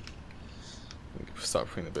 everybody. We can start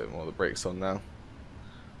putting a bit more of the brakes on now.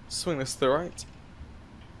 Swing this to the right.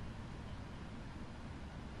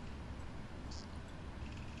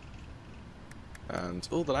 And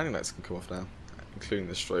all the landing lights can come off now, including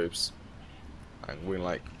the strobes. And wing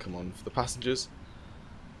light can come on for the passengers,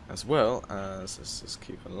 as well as, let's just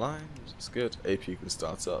keep in line, it's good, AP can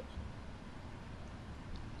start up.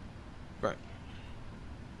 Right.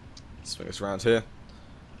 Swing us around here,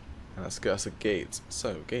 and let's get us a gate.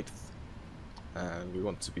 So, gate, and we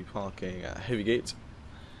want to be parking at heavy gate,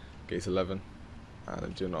 gate 11,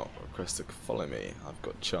 and do not request to follow me, I've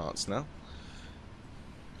got charts now.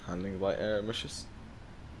 Handling by Air Mauritius.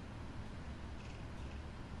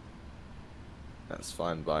 That's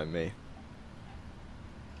fine by me.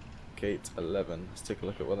 Gate 11. Let's take a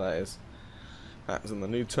look at what that is. That's in the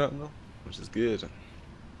new terminal, which is good.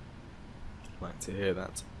 Like to hear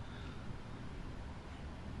that.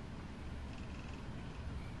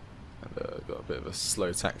 And got a bit of a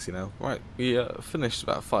slow taxi now. Right, we finished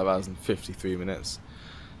about 5 hours and 53 minutes.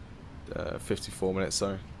 54 minutes,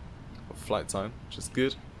 sorry, of flight time, which is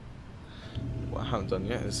good. What I haven't done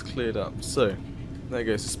yet is cleared up. So there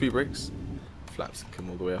goes the speed brakes. Flaps come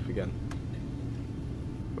all the way up again.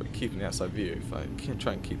 But keeping the outside view, if I can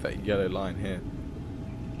try and keep that yellow line here,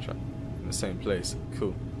 try in the same place,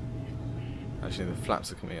 cool. Actually, the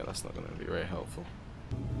flaps are coming out. That's not going to be very helpful.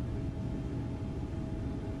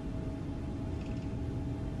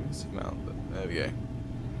 Zoom out, but there we go.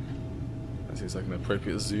 That seems like an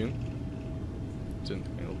appropriate zoom. Didn't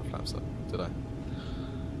bring all the flaps up, did I?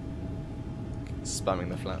 Spamming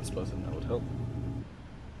the flaps button, that would help.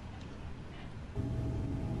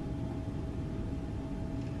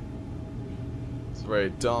 It's very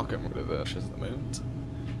dark at Mauritius at the moment.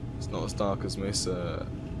 It's not as dark as most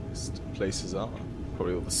places are.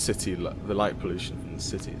 Probably all the light pollution from the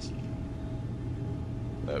cities.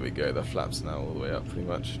 There we go, the flaps are now all the way up pretty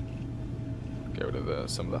much. Get rid of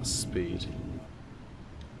some of that speed.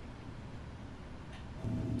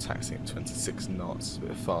 Taxiing at 26 knots, a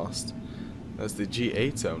bit fast. There's the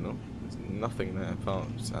GA terminal. There's nothing there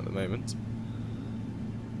parked at the moment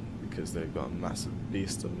because they've got a massive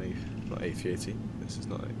beast underneath. Not A380. This is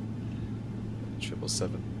not a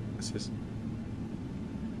 777. This is.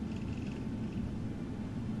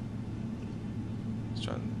 Let's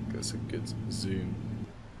try and get us a good zoom.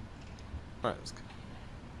 Right, let's go.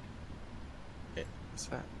 Yeah, what's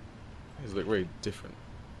that? These look very different.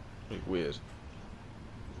 Really weird.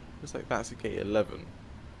 Looks like that's a gate 11.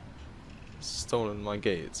 It's stolen my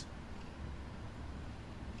gate.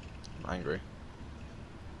 I'm angry.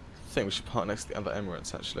 I think we should park next to the other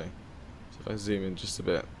Emirates actually. So if I zoom in just a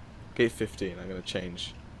bit. Gate 15, I'm going to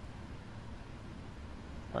change.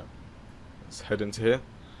 Right. let's head into here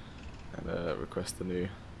and request the new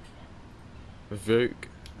revoke,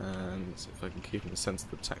 and if I can keep in the centre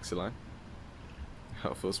of the taxi line,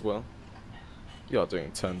 helpful as well. You are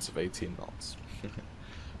doing turns of 18 knots.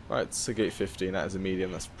 Right, so gate 15, that is a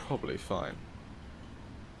medium, that's probably fine.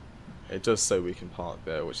 It does say we can park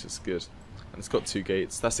there, which is good. And it's got 2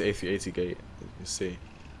 gates. That's the A380 gate, as you can see.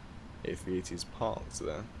 A380 is parked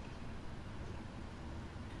there.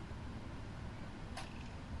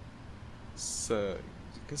 So,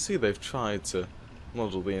 you can see they've tried to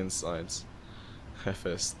model the insides.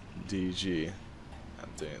 FSDG.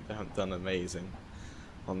 They haven't done amazing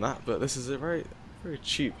on that, but this is a very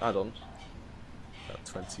cheap add-on. About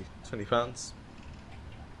 £20.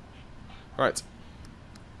 Right.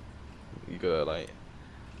 You gotta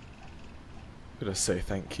say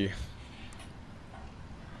thank you.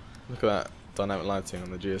 Look at that dynamic lighting on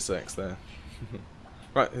the GSX there.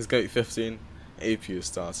 Right, here's gate 15. APU is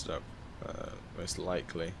started up, most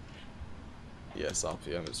likely. Yes,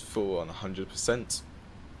 RPM is full on 100%.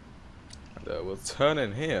 And we'll turn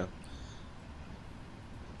in here.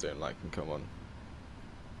 Don't like him, come on.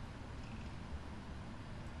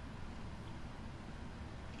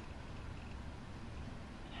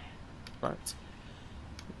 Right.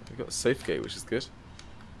 We've got a safe gate, which is good.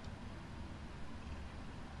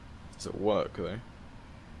 Does it work though?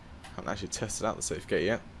 Haven't actually tested out the safe gate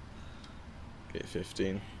yet. Gate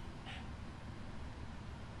 15.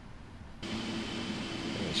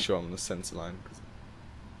 Make sure I'm on the centre line.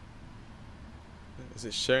 Is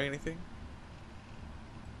it showing anything?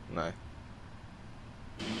 No.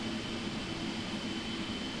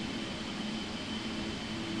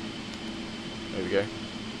 There we go.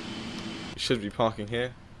 We should be parking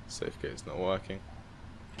here. Safe gate's not working.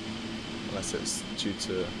 Unless it's due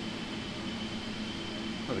to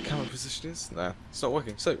where the camera position is. Nah, it's not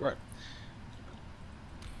working. So, right.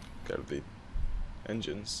 Go to the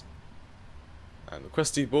engines. And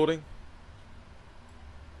request deboarding.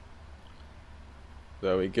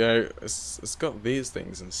 There we go. It's got these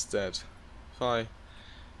things instead. If I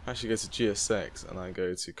actually go to GSX and I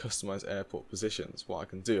go to customize airport positions, what I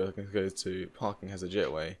can do, I can go to parking has a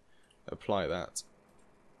jetway, apply that,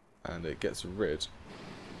 and it gets rid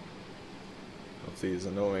of these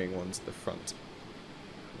annoying ones at the front,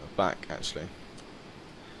 the back actually.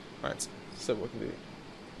 Right, so what we can do,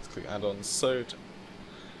 let's click add-ons, so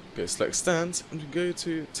go select stand, and we go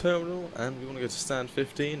to terminal, and we want to go to stand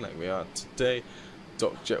 15 like we are today.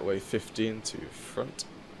 Dock jetway 15 to front,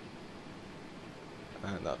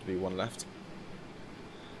 and that would be 1 left,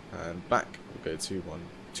 and back we'll go to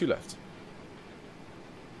 2 left.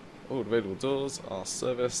 All available doors are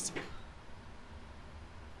serviced,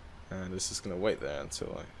 and this is going to wait there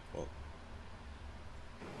until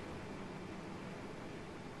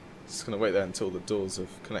it's going to wait there until the doors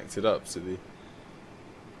have connected up to the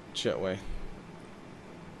jetway.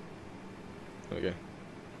 There we go.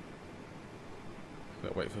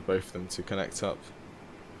 Gonna wait for both of them to connect up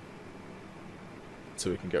so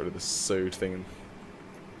we can get rid of the sewed thing.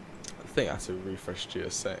 I think I have to refresh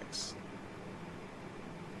GSX.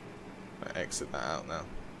 I exit that out now.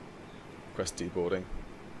 Press deboarding.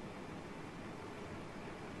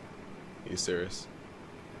 Are you serious?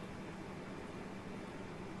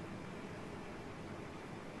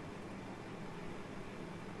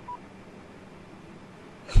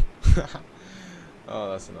 Oh,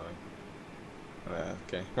 that's annoying.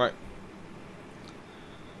 Okay, right.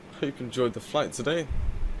 Hope you enjoyed the flight today.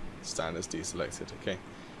 Stand is deselected, okay.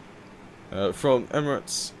 From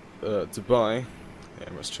Emirates, Dubai,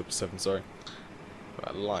 Emirates 777, sorry.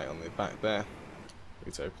 Got a light on the back there. We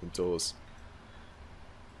need to open the doors.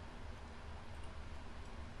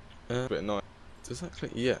 A bit annoying. Does that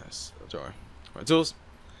click? Yes. Sorry. Right, doors.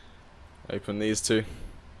 Open these two.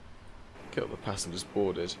 Get all the passengers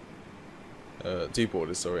boarded.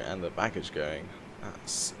 Deboarded, sorry, and the baggage going.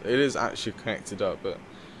 It is actually connected up, but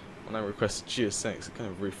when I requested GSX, it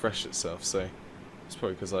kind of refreshed itself. So it's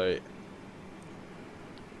probably because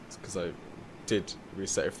I did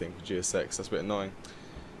reset everything for GSX. That's a bit annoying.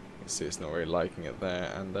 You can see it's not really liking it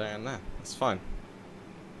there and there and there. That's fine.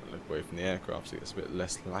 I look away from the aircraft, so it's a bit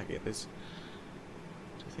less laggy. This,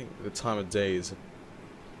 do you think the time of day is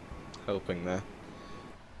helping there?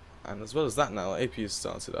 And as well as that, now APU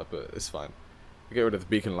started up, but it's fine. We get rid of the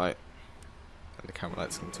beacon light, and the camera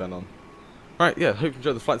lights can turn on. Right, yeah, hope you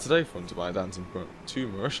enjoyed the flight today from Dubai down to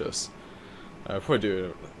Mauritius. I'll probably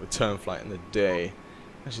do a return flight in the day.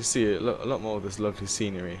 Actually see a lot more of this lovely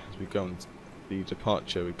scenery as we go on the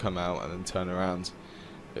departure. We come out and then turn around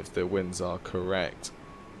if the winds are correct.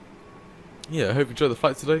 Yeah, I hope you enjoyed the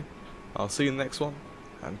flight today. I'll see you in the next one,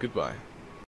 and goodbye.